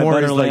 my thing My more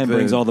butter is lamb like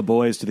brings all the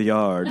boys to the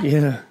yard.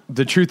 Yeah.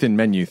 the truth in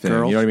menu thing.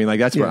 Girls. You know what I mean? Like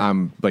that's what Yeah.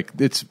 I'm like.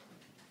 It's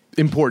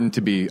important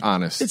to be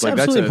honest. It's like,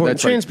 absolutely important.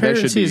 That's like, that should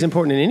Transparency be- is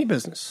important in any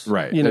business.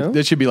 Right. You know?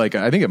 That should be like,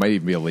 I think it might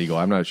even be illegal.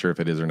 I'm not sure if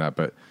it is or not,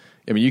 but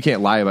I mean, you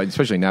can't lie about,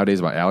 especially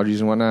nowadays, about allergies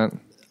and whatnot.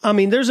 I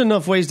mean, there's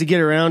enough ways to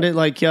get around it.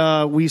 Like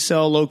we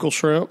sell local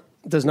shrimp.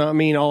 Does not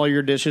mean all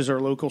your dishes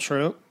are local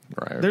shrimp.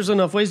 Right. There's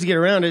enough ways to get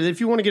around it. If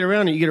you want to get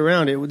around it, you get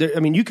around it.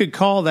 I mean, you could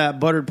call that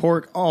buttered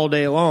pork all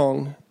day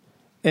long,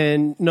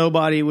 and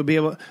nobody would be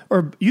able.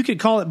 Or you could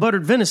call it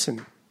buttered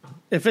venison.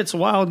 If it's a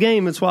wild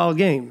game, it's wild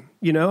game.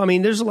 You know, I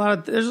mean, there's a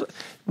lot of.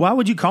 Why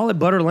would you call it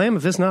butter lamb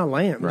if it's not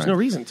lamb? There's Right. no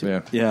reason to.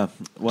 Yeah. Yeah.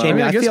 Well,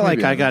 Jamie, I I guess feel like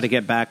maybe I that got is. to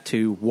get back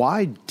to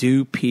why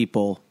do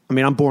people? I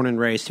mean, I'm born and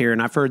raised here,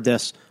 and I've heard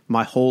this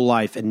my whole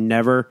life, and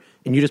never.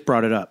 And you just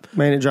brought it up.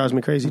 Man, it drives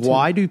me crazy. Too.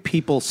 Why do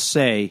people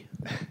say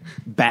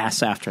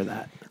bass after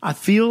that? I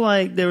feel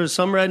like there was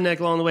some redneck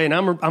along the way, and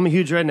I'm a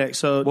huge redneck,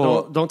 so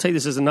Well- don't take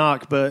this as a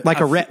knock. But Like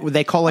a red,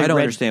 they call it I don't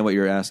red. understand what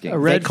you're asking. A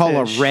red They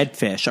call fish. a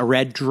redfish, a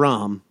red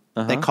drum.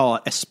 They call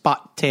it a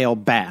spot tail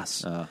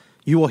bass.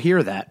 You will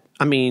hear that.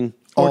 I mean,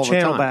 Or all the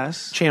channel time.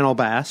 bass. Channel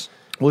bass.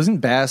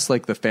 Wasn't bass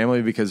like the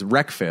family because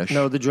wreckfish?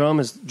 No, the drum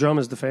is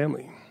the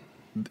family.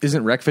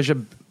 Isn't wreckfish a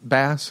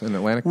bass, an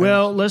Atlantic bass?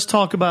 Well, let's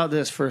talk about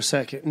this for a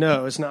second.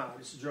 No, it's not.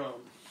 It's a drum.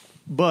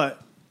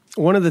 But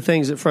one of the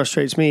things that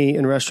frustrates me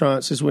in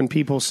restaurants is when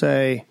people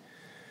say,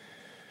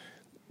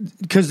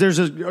 because there's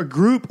a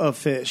group of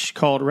fish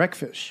called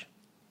wreckfish.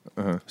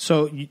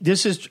 So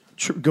this is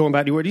going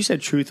back to what you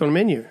said, truth on a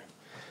menu.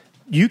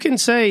 You can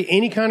say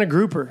any kind of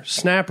grouper,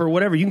 snapper,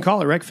 whatever. You can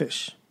call it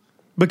wreckfish.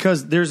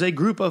 Because there's a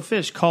group of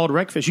fish called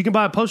wreckfish. You can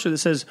buy a poster that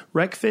says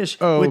wreckfish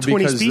with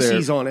 20 because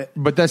species they're- on it.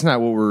 But that's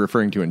not what we're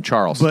referring to in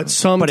Charleston. But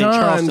sometimes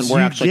Charleston, we're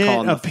you actually get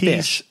calling a the piece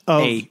fish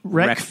of a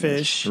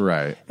wreckfish.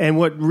 Right. And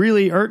what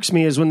really irks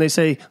me is when they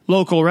say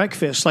local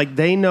wreckfish, like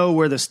they know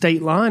where the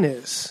state line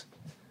is.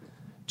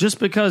 Just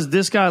because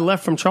this guy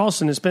left from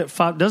Charleston and spent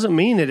 $5 doesn't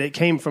mean that it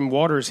came from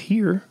waters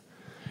here.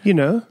 You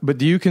know. But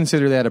do you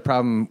consider that a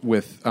problem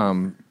with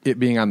it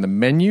being on the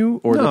menu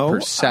or the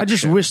perception? I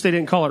just wish they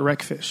didn't call it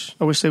wreckfish.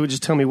 I wish they would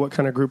just tell me what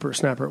kind of grouper or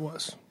snapper it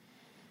was.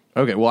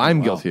 Okay, well,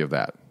 I'm guilty of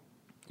that.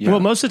 Yeah. Well,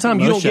 most of the time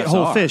you don't get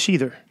whole fish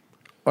either.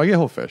 Oh, I get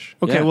whole fish.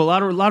 Okay, well,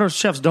 a lot of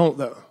chefs don't,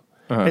 though.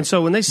 And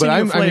so when they see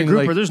a filet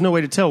grouper, there's no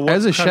way to tell what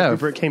as a kind chef, of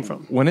grouper it came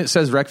from. When it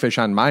says wreckfish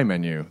on my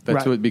menu,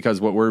 that's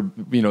because what we're,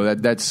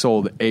 that's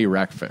sold a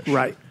wreckfish.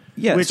 Right.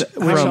 Yeah, which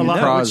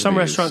some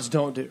restaurants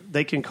don't do.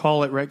 They can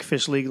call it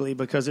wreckfish legally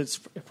because it's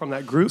from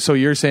that group. So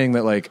you're saying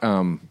that like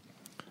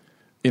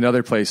in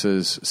other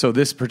places, so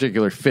this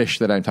particular fish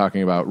that I'm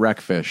talking about,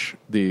 wreckfish,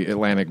 the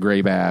Atlantic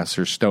gray bass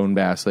or stone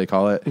bass they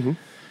call it,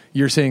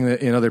 you're saying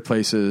that in other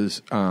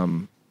places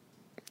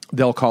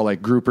they'll call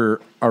like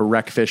grouper a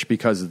wreckfish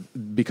because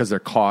they're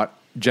caught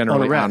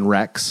generally on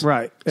wrecks.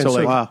 Right. And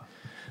so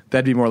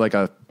that'd be more like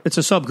it's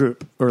a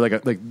subgroup, or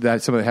like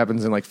that. Something that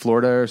happens in like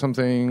Florida or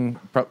something.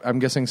 I'm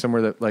guessing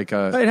somewhere that like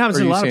it happens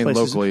in a lot of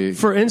places. Locally?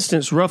 For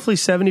instance, roughly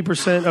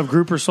 70% of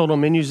grouper sold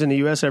on menus in the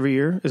U.S. every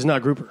year is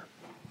not grouper.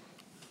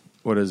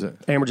 What is it?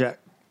 Amberjack.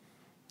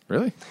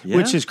 Really? Yeah.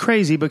 Which is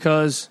crazy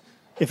because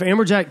if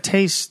amberjack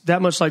tastes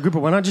that much like grouper,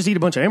 why not just eat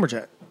a bunch of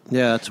amberjack?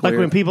 Yeah, that's like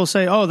weird. when people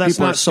say, "Oh, that's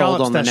not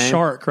scallops, that's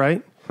shark,"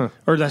 right?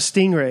 Or that's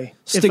stingray.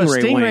 If a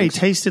stingray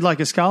tasted like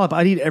a scallop,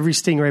 I'd eat every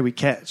stingray we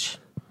catch.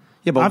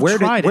 Yeah, but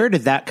where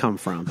did that come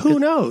from? Who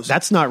knows?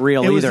 That's not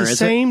real either, is it? It was the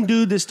same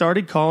dude that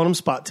started calling them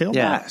spot-tailed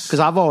bass. Because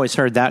I've always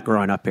heard that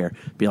growing up here.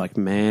 Be like,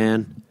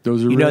 man,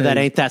 those are that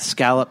ain't that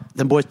scallop.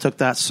 Them boys took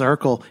that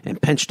circle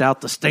and pinched out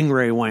the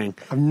stingray wing.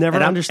 I've never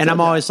understood And I'm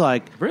always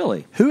like,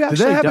 really? Who actually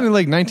did that happen in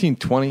like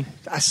 1920?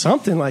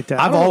 Something like that.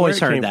 I've always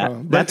heard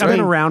that. That's been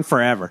around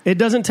forever. It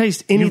doesn't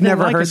taste anything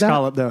like a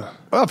scallop, though.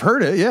 Well, I've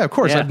heard it. Yeah, of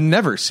course. I've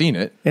never seen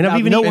it. And I've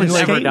even eaten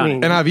skate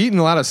wing. And I've eaten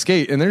a lot of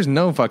skate, and there's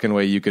no fucking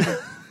way you could...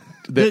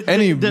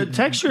 The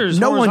texture is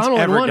horizontal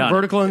in one,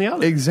 vertical in the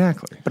other.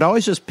 Exactly. But I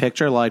always just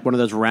picture like one of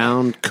those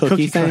round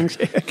cookie things,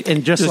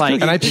 and just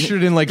like, and I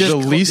pictured it in like the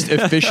least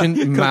efficient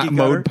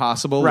mode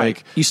possible. Right.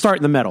 Like you start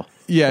in the middle.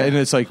 Yeah, and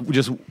it's like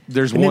just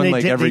there's one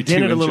like every 2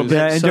 inches. A little bit.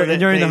 Yeah, and so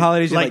during the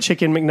holidays, like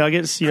chicken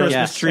McNuggets,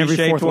 Christmas tree every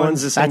shaped fourth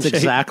one's the same That's shape.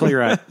 exactly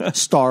right.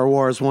 Star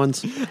Wars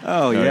ones.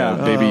 Oh yeah,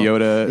 Baby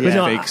Yoda,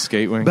 fake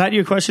skate wing. Back to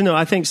your question though,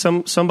 I think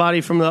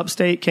somebody from the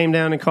upstate came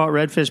down and caught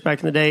redfish back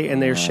in the day,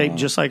 and they're shaped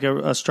just like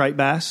a striped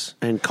bass,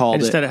 and called it,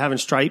 instead of having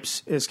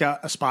stripes, it's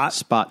got a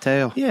spot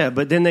tail. Yeah,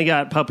 but then they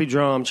got puppy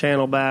drum,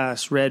 channel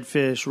bass,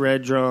 redfish,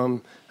 red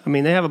drum. I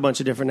mean, they have a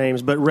bunch of different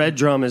names, but red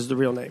drum is the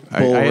real name.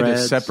 I had to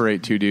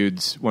separate two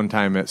dudes one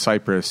time at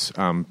Cypress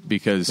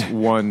because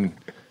one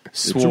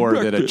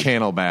swore that a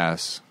channel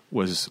bass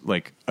was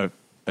like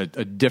a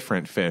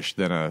different fish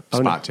than a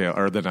spot tail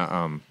or than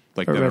a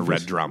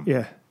red drum.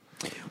 Yeah.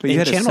 But you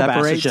had to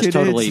separate just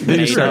totally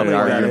made up.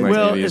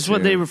 Well, it's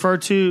what they refer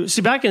to.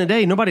 See, back in the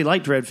day, nobody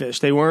liked redfish.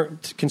 They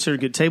weren't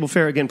considered good table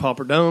fare. Again, Paul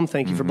Perdome,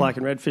 thank you for Black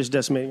and Redfish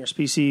decimating our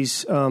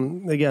species.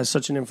 The guy's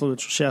such an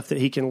influential chef that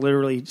he can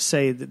literally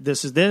say that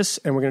this is this,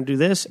 and we're going to do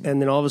this,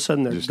 and then all of a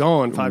sudden they're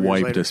gone 5 years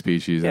later. Wiped a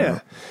species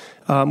out.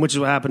 Which is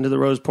what happened to the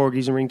rose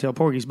porgies and ringtail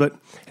porgies. But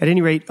at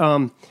any rate,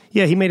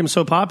 he made them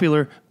so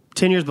popular.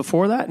 10 years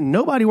before that,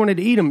 nobody wanted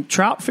to eat them.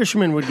 Trout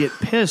fishermen would get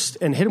pissed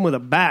and hit them with a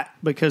bat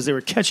because they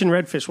were catching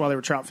redfish while they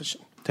were trout fishing.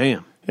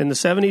 Damn. In the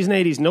 70s and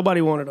 80s,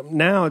 nobody wanted them.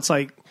 Now it's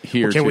like,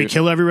 can we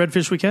kill every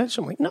redfish we catch?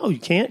 I'm like, no, you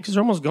can't because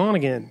they're almost gone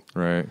again.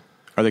 Right.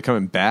 Are they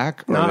coming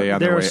back or are they on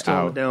their way still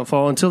out?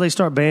 Downfall until they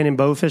start banning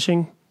bow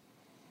fishing.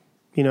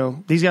 You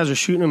know, these guys are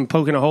shooting them,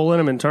 poking a hole in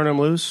them, and turning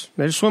them loose.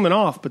 They're swimming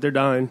off, but they're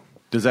dying.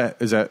 Is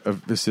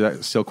that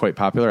still quite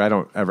popular? I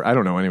don't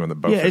know anyone that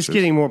bow fishes. Yeah, it's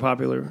getting more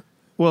popular.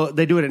 Well,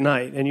 they do it at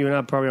night, and you and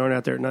I probably aren't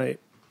out there at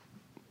night.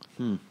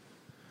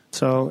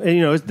 So,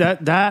 and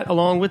that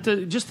along with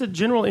the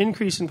general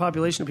increase in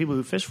population of people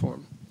who fish for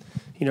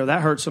them,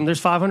 that hurts them.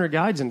 There's 500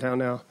 guides in town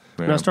now.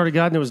 Yeah. When I started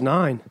guiding, there was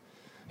 9.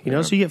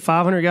 So you get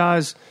 500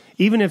 guys,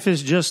 even if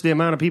it's just the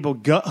amount of people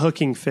gut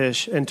hooking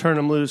fish and turn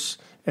them loose,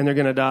 and they're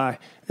going to die.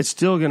 It's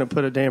still going to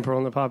put a damper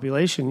on the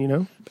population,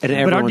 And but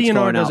our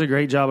DNR does a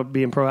great job of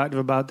being proactive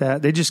about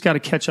that. They just got to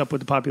catch up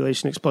with the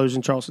population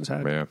explosion Charleston's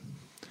had. Yeah.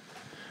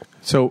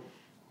 So,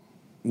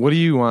 what do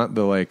you want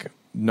the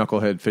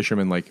knucklehead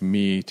fisherman like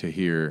me to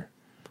hear?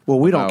 Well,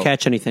 we don't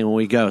catch anything when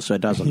we go, so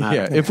it doesn't matter.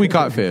 Yeah, if we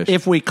caught fish,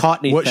 if we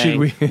caught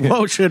anything,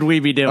 what should we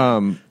be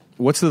doing?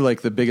 What's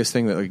the biggest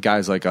thing that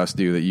guys like us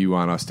do that you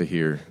want us to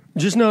hear?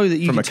 Just know that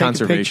you can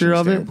take a picture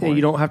of it, and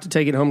you don't have to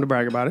take it home to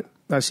brag about it.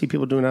 I see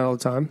people doing that all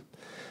the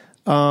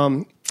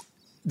time.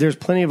 There's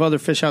plenty of other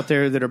fish out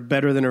there that are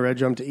better than a red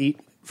drum to eat.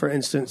 For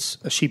instance,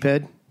 a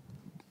sheephead.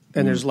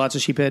 And there's lots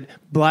of sheephead.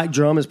 Black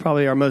drum is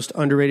probably our most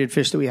underrated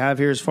fish that we have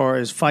here as far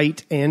as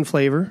fight and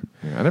flavor.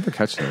 Yeah, I never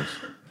catch those.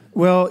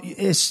 Well,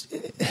 it's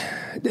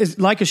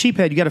like a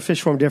sheephead. You got to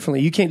fish for them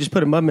differently. You can't just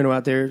put a mud minnow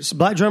out there. So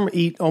black drum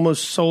eat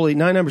almost solely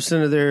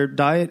 99% of their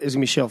diet is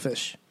going to be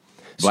shellfish.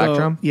 Black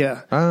drum?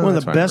 Yeah. Oh, One that's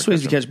of the fine. best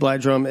ways to catch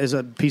black drum is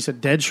a piece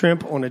of dead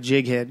shrimp on a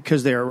jig head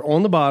because they're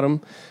on the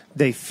bottom.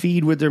 They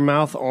feed with their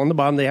mouth on the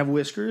bottom. They have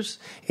whiskers.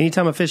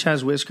 Anytime a fish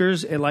has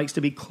whiskers, it likes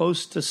to be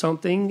close to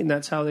something, and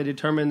that's how they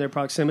determine their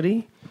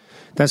proximity.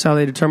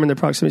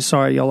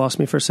 Sorry, y'all lost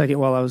me for a second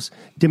while I was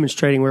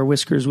demonstrating where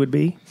whiskers would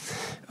be.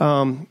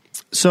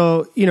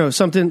 So,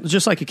 something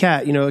just like a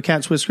cat, a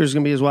cat's whiskers is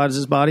going to be as wide as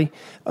his body.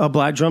 A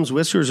black drum's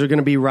whiskers are going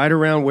to be right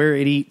around where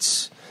it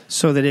eats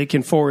so that it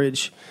can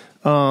forage.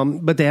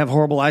 But they have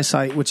horrible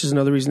eyesight, which is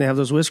another reason they have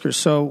those whiskers.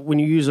 So when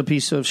you use a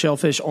piece of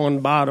shellfish on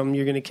bottom,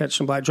 you're going to catch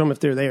some black drum if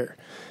they're there.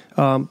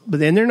 But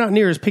then they're not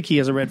near as picky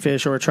as a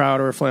redfish or a trout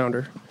or a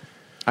flounder.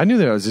 I knew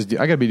that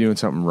I got to be doing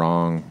something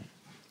wrong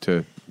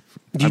to.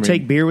 Do you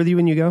take beer with you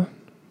when you go?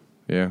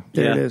 Yeah.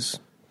 There it is.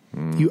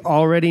 You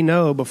already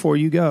know before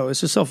you go.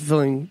 It's a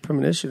self-fulfilling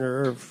premonition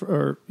or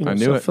I knew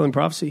self-fulfilling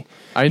prophecy.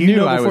 I knew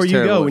know I before was you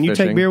terrible go. at When you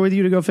fishing. take beer with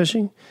you to go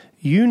fishing,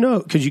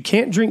 because you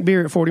can't drink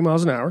beer at 40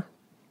 miles an hour,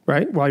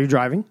 right, while you're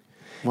driving.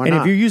 Why and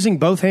not? if you're using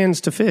both hands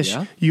to fish,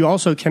 Yeah. you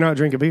also cannot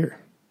drink a beer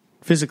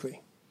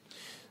physically.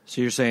 So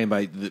you're saying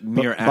by the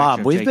mere action Bob,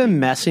 of we've taking- been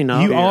messing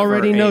up. You here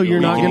already for know a you're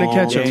not gonna long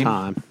catch him.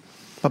 time.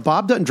 But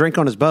Bob doesn't drink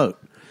on his boat.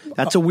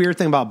 That's a weird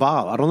thing about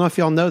Bob. I don't know if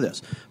y'all know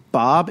this.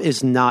 Bob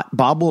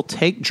will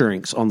take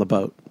drinks on the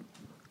boat.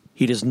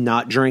 He does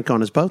not drink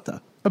on his boat,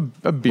 though.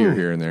 A beer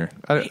here and there.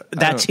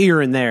 That's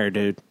here and there,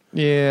 dude.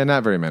 Yeah,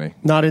 not very many.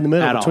 Not in the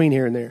middle, At all. between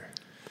here and there.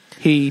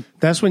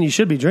 That's when you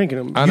should be drinking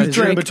them. You Because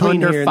they're drink between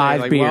under here and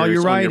 5 there. beers while you're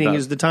on your riding boat.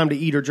 is the time to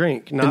eat or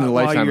drink, not the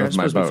while lifetime you're of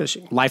my supposed to be boat.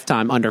 fishing.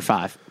 lifetime under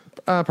 5.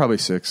 Probably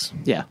 6.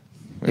 Yeah,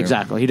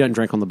 exactly. He doesn't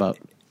drink on the boat.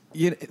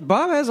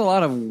 Bob has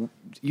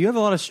you have a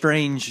lot of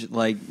strange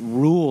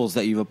rules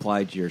that you've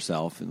applied to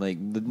yourself. Like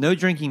the no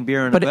drinking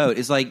beer on a boat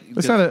is like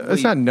It's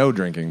not no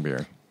drinking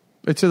beer.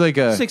 It's like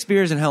a 6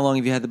 beers. And how long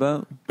have you had the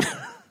boat?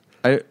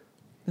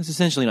 That's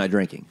essentially not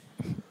drinking.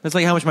 That's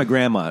like how much my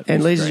grandma.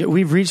 And ladies, drank.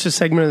 we've reached a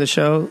segment of the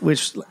show,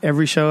 which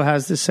every show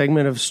has this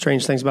segment of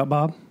strange things about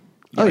Bob.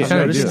 Oh, yeah,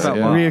 Notice it's a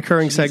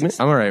reoccurring segment.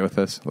 I'm all right with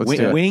this. Let's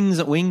do it. Wings.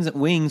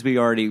 We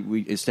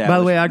established. By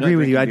the way, I agree No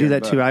with you. I drinking do beer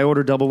that on too. the boat. I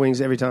order double wings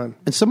every time.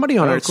 And somebody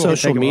on our cool.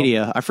 social Take 'em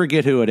media, I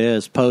forget who it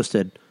is,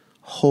 posted,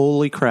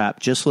 "Holy crap!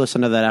 Just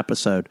listen to that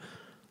episode.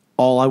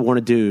 All I want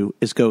to do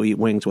is go eat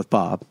wings with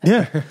Bob."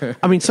 Yeah.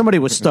 I mean, somebody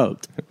was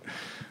stoked.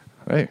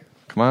 Hey,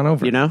 come on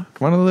over. You know?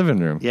 Come on to the living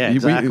room. Yeah,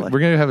 exactly. We're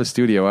going to have a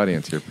studio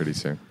audience here pretty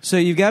soon. So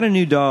you've got a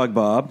new dog,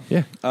 Bob.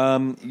 Yeah.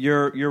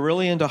 You're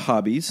really into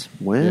hobbies.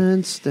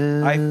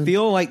 Winston. I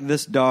feel like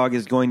this dog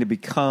is going to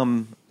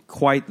become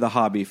quite the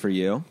hobby for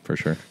you. For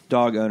sure.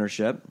 Dog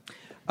ownership.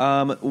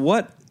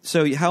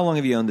 So how long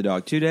have you owned the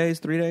dog? 2 days?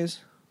 3 days?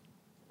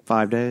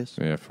 5 days.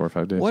 Yeah, 4 or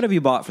 5 days. What have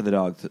you bought for the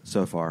dog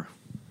so far?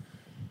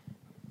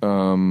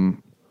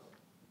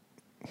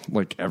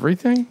 Like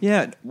everything?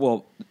 Yeah.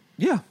 Well,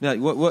 yeah.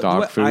 What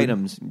Dog food?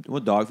 items?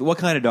 What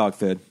kind of dog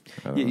food?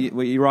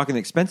 You're rocking the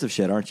expensive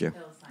shit, aren't you?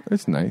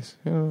 It's nice.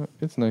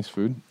 It's nice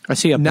food. I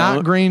see a Not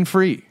bone. grain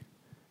free.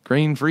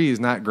 Grain free is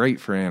not great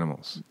for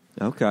animals.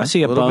 Okay. I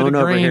see a little bit bone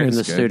of over grain here in is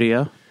the good.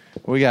 studio.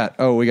 We got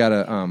a.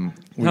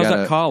 How's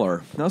that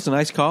collar? That's a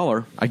nice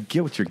collar. I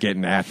get what you're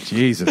getting at.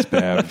 Jesus,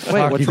 Babb.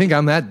 Fuck, what's you think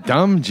I'm that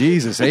dumb?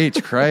 Jesus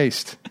H.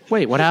 Christ.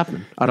 Wait, what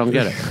happened? I don't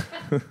get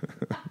it.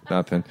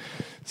 Nothing.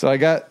 So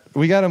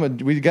we got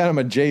him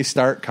a J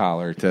Stark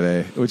collar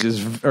today, which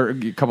is or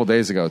a couple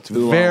days ago. It's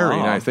very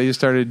nice. They just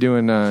started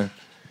doing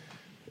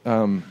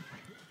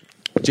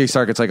J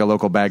Stark. It's like a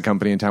local bag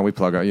company in town. We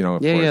plug, of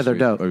course, they're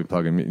dope. We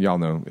plug them. Y'all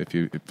know if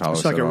you follow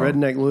It's us like at a all.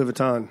 redneck Louis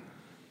Vuitton.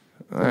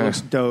 It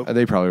looks dope.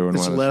 They probably wouldn't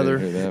It's want leather.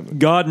 to hear that. But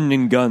Garden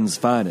and Guns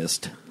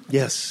finest.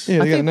 Yes. yeah,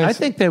 they got a I nice,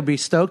 think they'd be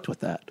stoked with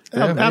that.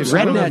 yeah, maybe.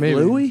 absolutely. Redneck Maybe.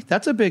 Louis?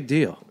 That's a big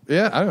deal.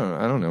 Yeah, I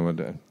don't know what.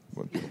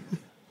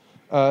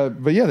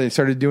 But yeah, they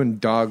started doing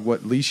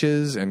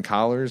leashes and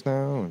collars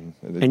now,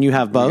 And you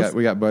have both?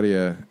 We got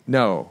Buddy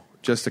no,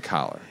 just a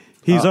collar.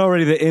 He's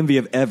already the envy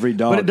of every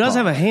dog. But it does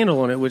park. have a handle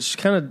on it, which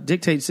kind of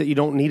dictates that you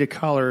don't need a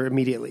collar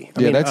immediately.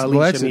 I mean, a leash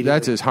that's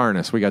immediately. his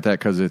harness. We got that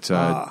because it's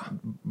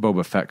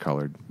Boba Fett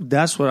colored.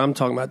 That's what I'm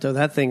talking about, though.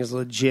 That thing is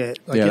legit.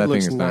 Like, Yeah, it that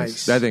looks thing is nice.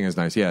 nice. That thing is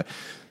nice. Yeah.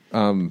 I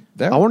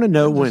want to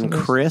know when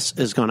Chris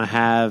is going to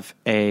have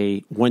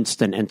a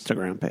Winston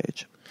Instagram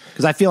page.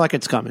 Because I feel like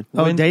it's coming.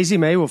 Oh, Daisy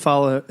May will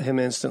follow him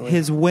instantly.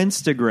 His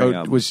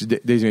Winstagram. Which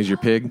Daisy May's your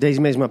pig,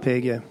 Daisy May's my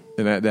pig, yeah.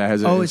 and that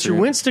has. It's your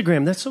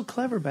Winstagram. That's so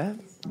clever, Babb.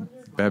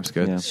 Bab's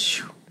good. Yeah.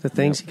 The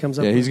things he comes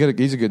up Yeah, with.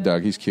 he's a good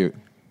dog. He's cute.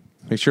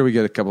 Make sure we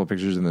get a couple of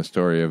pictures in the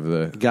story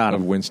of Got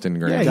him. of Winston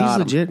Graham. Yeah, Got he's him.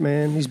 legit,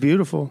 man. He's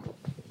beautiful.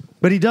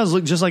 But he does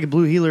look just like a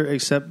blue heeler,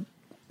 except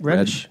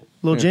reddish.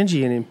 Little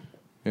gingy in him.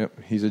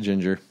 Yep, he's a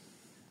ginger.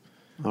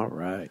 All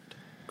right.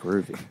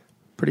 Groovy.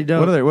 Pretty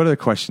dope. What other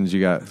questions you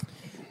got?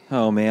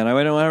 Oh man,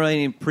 I don't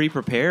really need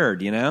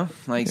pre-prepared.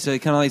 Like so,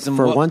 kind of like some.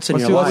 For once in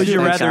your what life, would you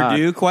thank rather God.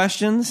 do?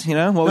 Questions.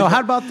 No, how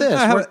about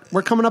this?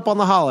 We're coming up on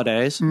the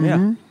holidays.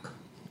 Yeah.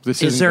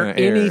 This Is isn't there gonna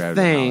air after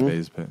the anything-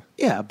 holidays, but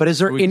Yeah, but is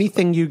there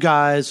anything you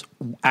guys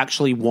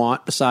actually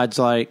want besides,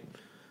 like,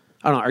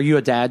 I don't know, are you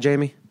a dad,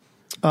 Jamie?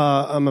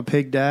 I'm a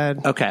pig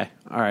dad. Okay.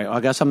 All right. Well,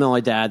 I guess I'm the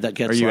only dad that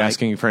gets. Are you like,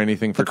 asking for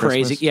anything for the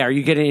crazy? Christmas? Yeah. Are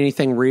you getting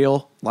anything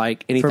real?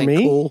 Like anything For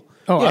me? cool?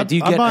 Oh,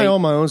 yeah. I buy all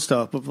my own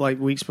stuff, but like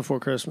weeks before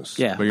Christmas.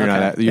 Yeah. But you're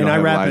not. You and don't I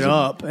have wrap it Liza.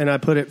 up and I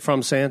put it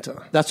from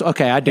Santa. That's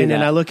okay. I do And that.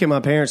 then I look at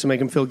my parents and make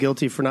them feel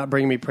guilty for not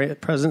bringing me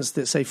presents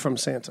that say from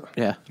Santa.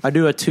 Yeah. I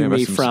do a to Yeah,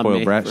 me some from spoiled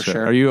me brat for shit.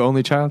 sure. Are you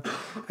only child?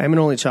 I'm an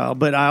only child,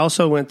 but I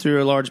also went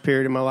through a large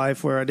period in my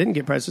life where I didn't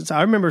get presents.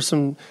 I remember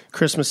some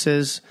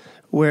Christmases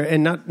where,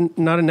 and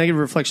not a negative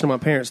reflection of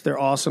my parents. They're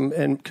awesome,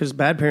 and because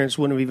bad parents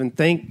wouldn't even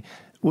think.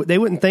 They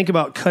wouldn't think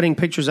about cutting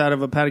pictures out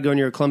of a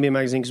Patagonia or Columbia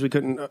magazine because we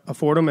couldn't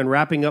afford them and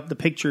wrapping up the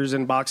pictures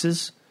in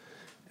boxes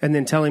and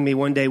then telling me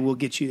one day we'll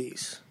get you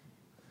these.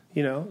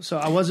 You know, so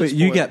I wasn't. But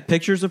you spoiled. get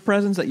pictures of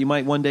presents that you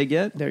might one day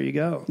get? There you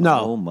go. No.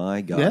 Oh,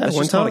 my God. Yeah, That's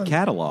one just called a time.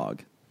 catalog.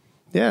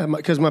 Yeah,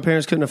 because my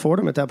parents couldn't afford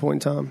them at that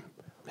point in time.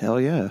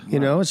 Hell yeah. You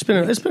know, it's been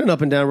an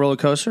up and down roller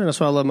coaster, and that's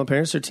why I love my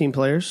parents. They're team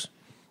players,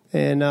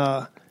 and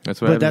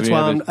That's what but happens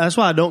when you have that's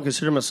why I don't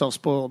consider myself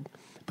spoiled,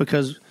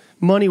 because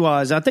money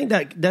wise, I think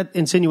that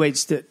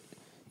insinuates that,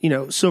 you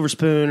know, silver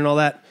spoon and all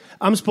that.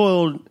 I'm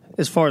spoiled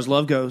as far as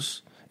love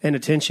goes and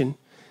attention.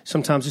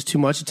 Sometimes it's too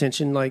much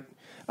attention. Like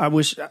I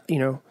wish, you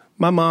know,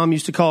 my mom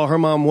used to call her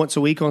mom once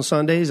a week on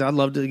Sundays. I'd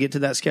love to get to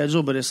that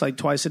schedule, but it's like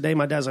twice a day.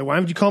 My dad's like, "Why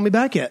haven't you called me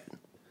back yet?"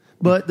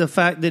 But the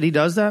fact that he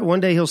does that,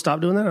 one day he'll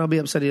stop doing that, and I'll be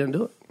upset he doesn't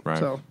do it. Right.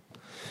 So,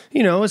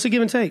 you know, it's a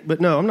give and take.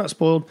 But no, I'm not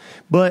spoiled.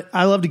 But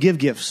I love to give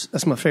gifts.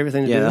 That's my favorite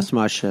thing to do. Yeah, that's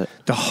my shit.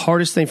 The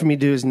hardest thing for me to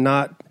do is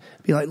not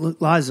be like,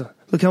 "Look, Liza,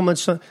 look how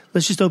much.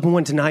 Let's just open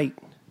one tonight."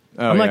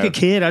 I'm like yeah. a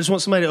kid. I just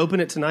want somebody to open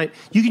it tonight.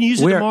 You can use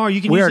it We tomorrow.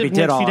 You can we use already it the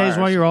did next few all days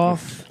while ours. you're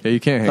off. Yeah, you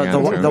can't hang The,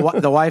 on to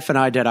them. the wife and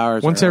I did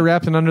ours. Once they're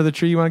wrapped and under the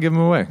tree, you want to give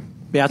them away.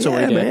 Yeah, that's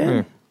what Yeah, we did. man. Yeah.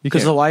 You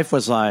Because can't. the wife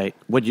was like,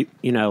 "What'd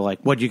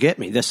you get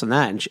me? This and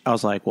that." And I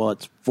was like, "Well,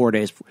 it's 4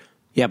 days."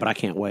 Yeah, but I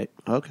can't wait.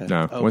 Okay.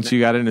 No, Oh, once you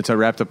got it and it's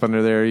wrapped up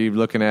under there, you're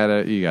looking at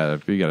it. You gotta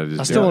just.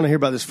 I still want to hear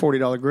about this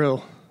 $40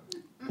 grill.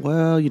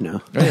 Well, you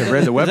know. Hey,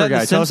 Red the Weber that the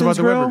guy. Tell us about Simpsons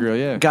the grill? Weber grill.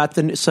 Yeah.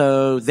 Got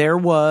so there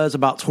was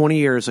about 20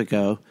 years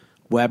ago,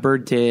 Weber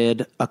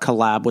did a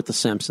collab with the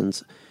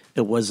Simpsons.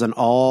 It was an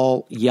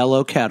all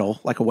yellow kettle,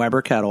 like a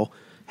Weber kettle,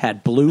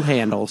 had blue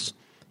handles,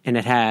 and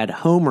it had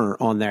Homer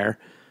on there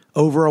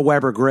over a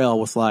Weber grill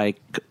with it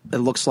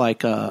looks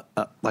like a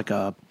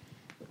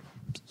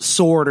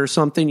sword or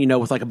something, you know,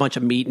 with like a bunch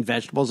of meat and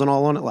vegetables and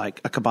all on it, like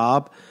a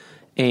kebab.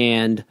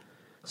 And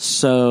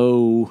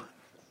so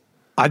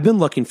I've been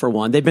looking for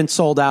one. They've been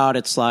sold out.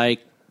 It's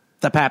like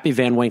the Pappy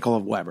Van Winkle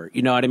of Weber.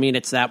 You know what I mean?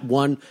 It's that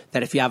one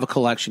that if you have a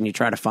collection, you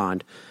try to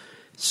find.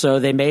 So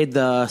they made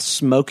the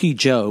Smoky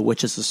Joe,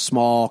 which is a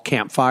small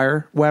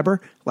campfire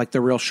Weber, like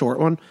the real short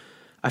one.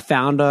 I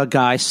found a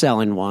guy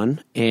selling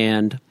one,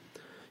 and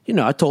you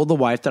know, I told the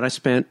wife that I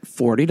spent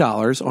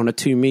 $40 on a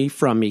to me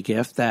from me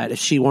gift, that if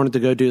she wanted to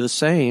go do the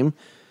same,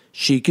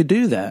 she could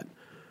do that.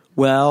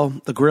 Well,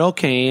 the grill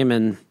came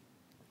and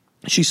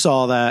she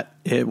saw that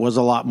it was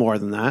a lot more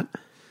than that.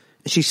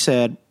 She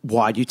said,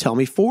 "Why'd you tell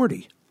me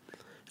 40?"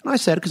 And I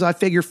said, "Because I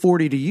figure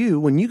 40 to you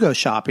when you go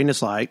shopping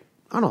is like,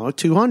 I don't know,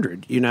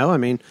 200, you know? I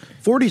mean,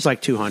 40 is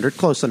like 200,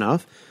 close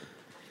enough.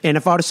 And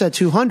if I would have said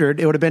 200,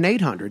 it would have been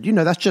 800. You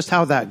know, that's just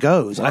how that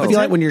goes. I feel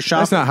like when you're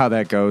shopping, That's not how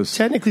that goes.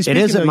 Technically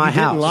speaking, is at though, my you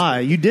didn't house. lie.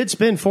 You did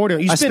spend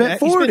 40. You I spent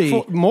 40. You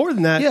spent more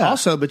than that Yeah.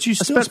 also, but you I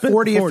still spent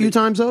 40 a few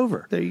times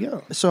over. There you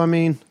go. So, I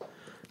mean,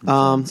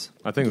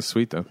 I think it's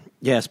sweet though.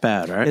 yeah, it's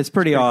bad, right? It's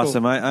pretty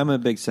awesome. I'm a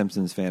big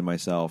Simpsons fan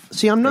myself.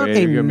 See, I'm not Yeah, a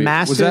you're gonna be-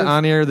 massive... Was that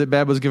on air that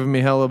Babb was giving me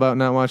hell about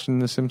not watching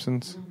The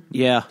Simpsons?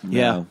 Yeah,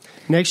 yeah. No.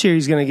 Next year,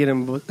 he's going to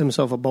get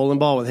himself a bowling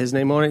ball with his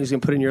name on it. He's going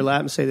to put it in your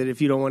lap and say that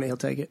if you don't want it, he'll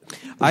take it.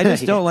 I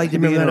just don't like to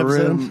be in Remember a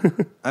that room.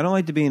 episode? I don't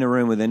like to be in a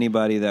room with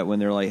anybody that when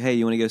they're like, "Hey,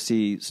 you want to go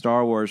see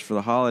Star Wars for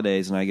the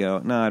holidays?" and I go,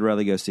 "No, I'd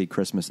rather go see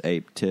Christmas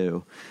Ape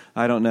 2."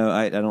 I don't know.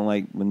 I don't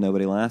like when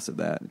nobody laughs at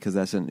that because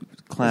that's a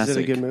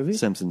classic good movie?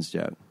 Simpsons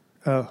joke.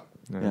 Oh.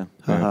 Yeah.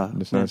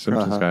 It's not a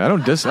Simpsons guy. I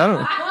don't.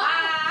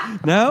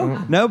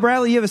 No,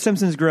 Bradley, you have a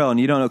Simpsons grill and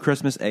you don't know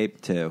Christmas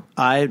Ape 2.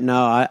 I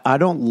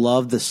don't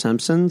love The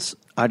Simpsons.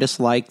 I just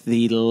like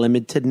the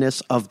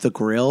limitedness of the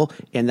grill,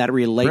 and that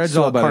relates Brad's to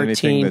all a about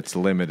anything cartoon. that's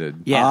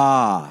limited.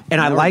 Yeah,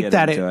 and I now we're like getting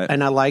that into it.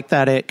 and I like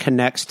that it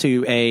connects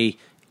to a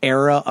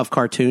era of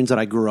cartoons that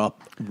I grew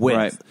up with.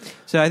 Right.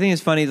 So I think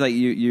it's funny, like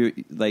you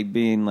like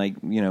being like,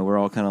 you know, we're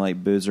all kind of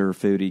like boozer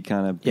foodie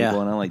kind of people, Yeah. and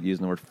I don't like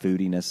using the word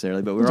foodie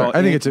necessarily, but we're all.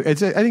 I think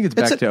it's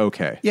back to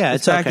okay. Yeah,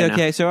 it's back to now.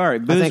 okay. So all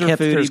right, I boozer think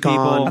foodie hipster's people.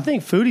 gone. I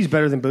think foodie's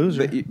better than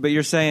boozer. But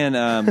you're saying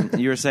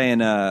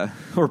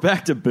we're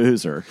back to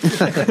boozer.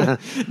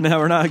 No,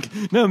 we're not.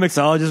 No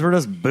mixologists. We're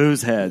just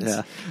booze heads.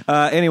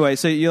 Yeah. Anyway,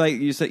 so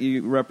you said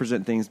you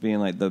represent things being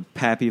like the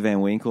Pappy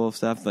Van Winkle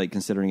stuff, like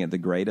considering it the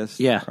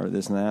greatest. Yeah. Or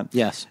this and that.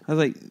 Yes. I was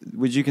like,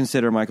 would you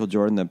consider Michael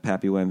Jordan the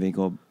Pappy Van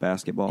Winkle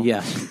basketball?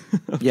 Yes.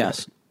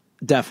 Yes.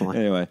 Definitely.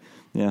 Anyway,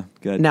 yeah,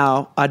 good.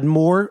 Now, I'd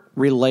more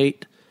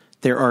relate.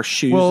 There are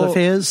shoes Well, of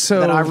his so-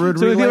 that I would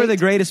So if relate. you were the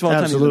greatest of all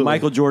time, he's the Absolutely.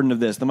 Michael Jordan of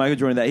this, the Michael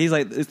Jordan of that. He's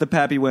like, it's the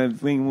Pappy Van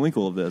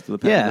Winkle of this, the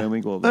Pappy Yeah. Van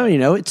Winkle of that. Well, you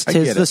know, it's I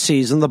tis get the it.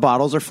 season. The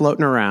bottles are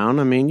floating around.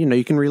 I mean, you know,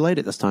 you can relate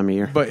it this time of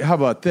year. But how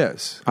about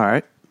this? All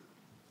right.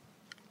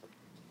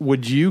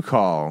 would you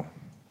call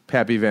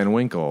Pappy Van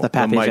Winkle The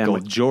Pappy Van Michael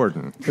Winkle.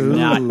 Jordan?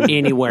 Not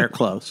anywhere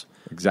close.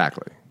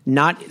 Exactly.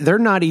 They're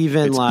not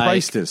even It's like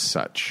priced as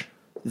such.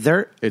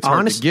 They're It's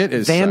hard to get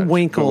as Van such,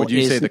 Winkle but would you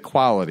is, say the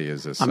quality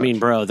is as such? I mean,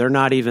 bro, they're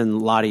not even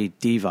Lottie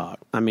Divock.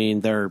 I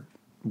mean, they're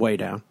way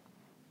down,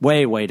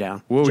 way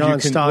down. What would John you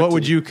Stockton. what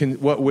would you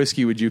what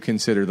whiskey would you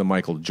consider the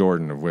Michael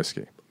Jordan of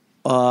whiskey?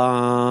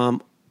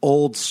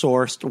 Old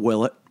sourced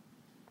Willet.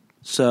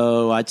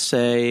 So I'd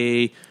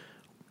say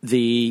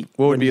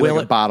What would be Willet,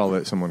 like a bottle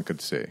that someone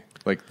could see?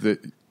 Like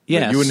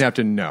Yes. you wouldn't have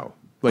to know.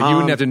 Like you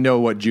wouldn't have to know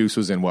what juice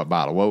was in what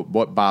bottle.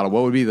 What bottle?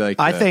 What would be like?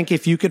 I think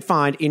if you could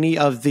find any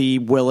of the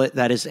Willet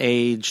that is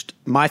aged,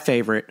 my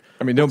favorite,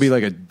 I mean, don't be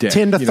like a dick.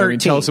 10 to You know what I mean? 13.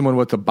 Tell someone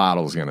what the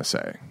bottle's going to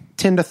say.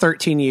 10 to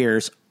 13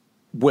 years,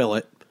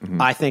 Willet, Mm-hmm.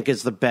 I think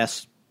is the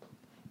best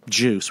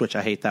juice, which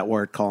I hate that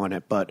word calling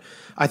it, but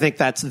I think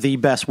that's the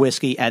best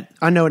whiskey I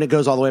know, and it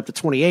goes all the way up to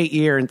 28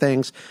 year and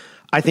things.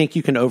 I think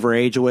you can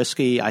overage a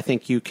whiskey. I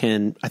think it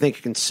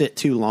can sit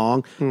too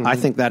long. Mm-hmm. I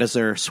think that is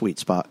their sweet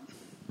spot.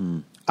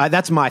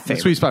 That's my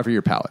favorite. Sweet spot for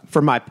your palate.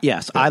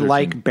 Yes, I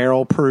like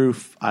barrel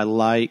proof. I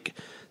like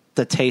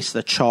the taste of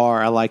the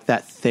char. I like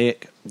that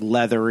thick,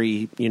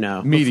 leathery,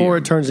 Medium. Before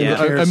it turns into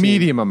a kerosene.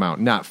 medium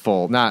amount, not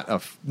full, not a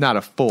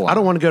full. I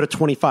don't want to go to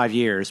 25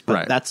 years,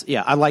 but Right.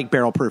 I like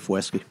barrel proof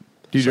whiskey.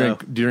 Do you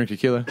drink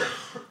tequila?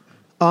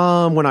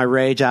 When I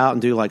rage out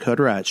and do like hood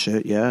rat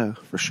shit, yeah,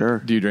 for sure.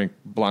 Do you drink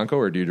Blanco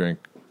or do you drink?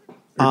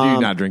 Or do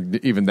you not drink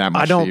even that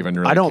much to even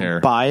really I don't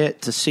care? buy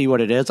it to see what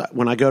it is.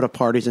 When I go to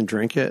parties and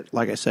drink it,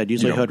 like I said,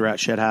 usually You don't- hood rat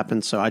shit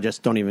happens, so I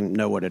just don't even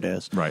know what it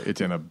is. Right,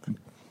 it's in a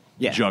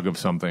Yeah. jug of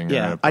something. or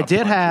Yeah, a I did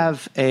punch.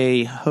 have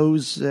a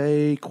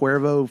Jose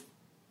Cuervo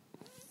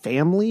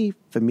Familia.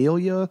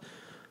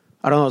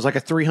 I don't know. It was like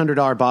a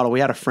 $300 bottle. We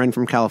had a friend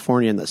from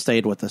California that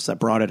stayed with us that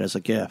brought it as a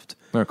gift.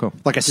 Oh, cool.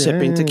 Like a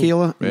sipping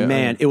tequila. Yeah.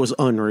 Man, it was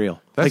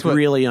unreal. That's what-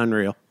 really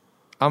unreal.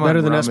 I'm Better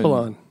on than rum and-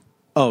 Espolon.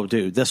 Oh,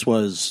 dude, this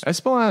was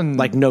Espolon,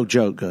 like no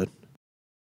joke good.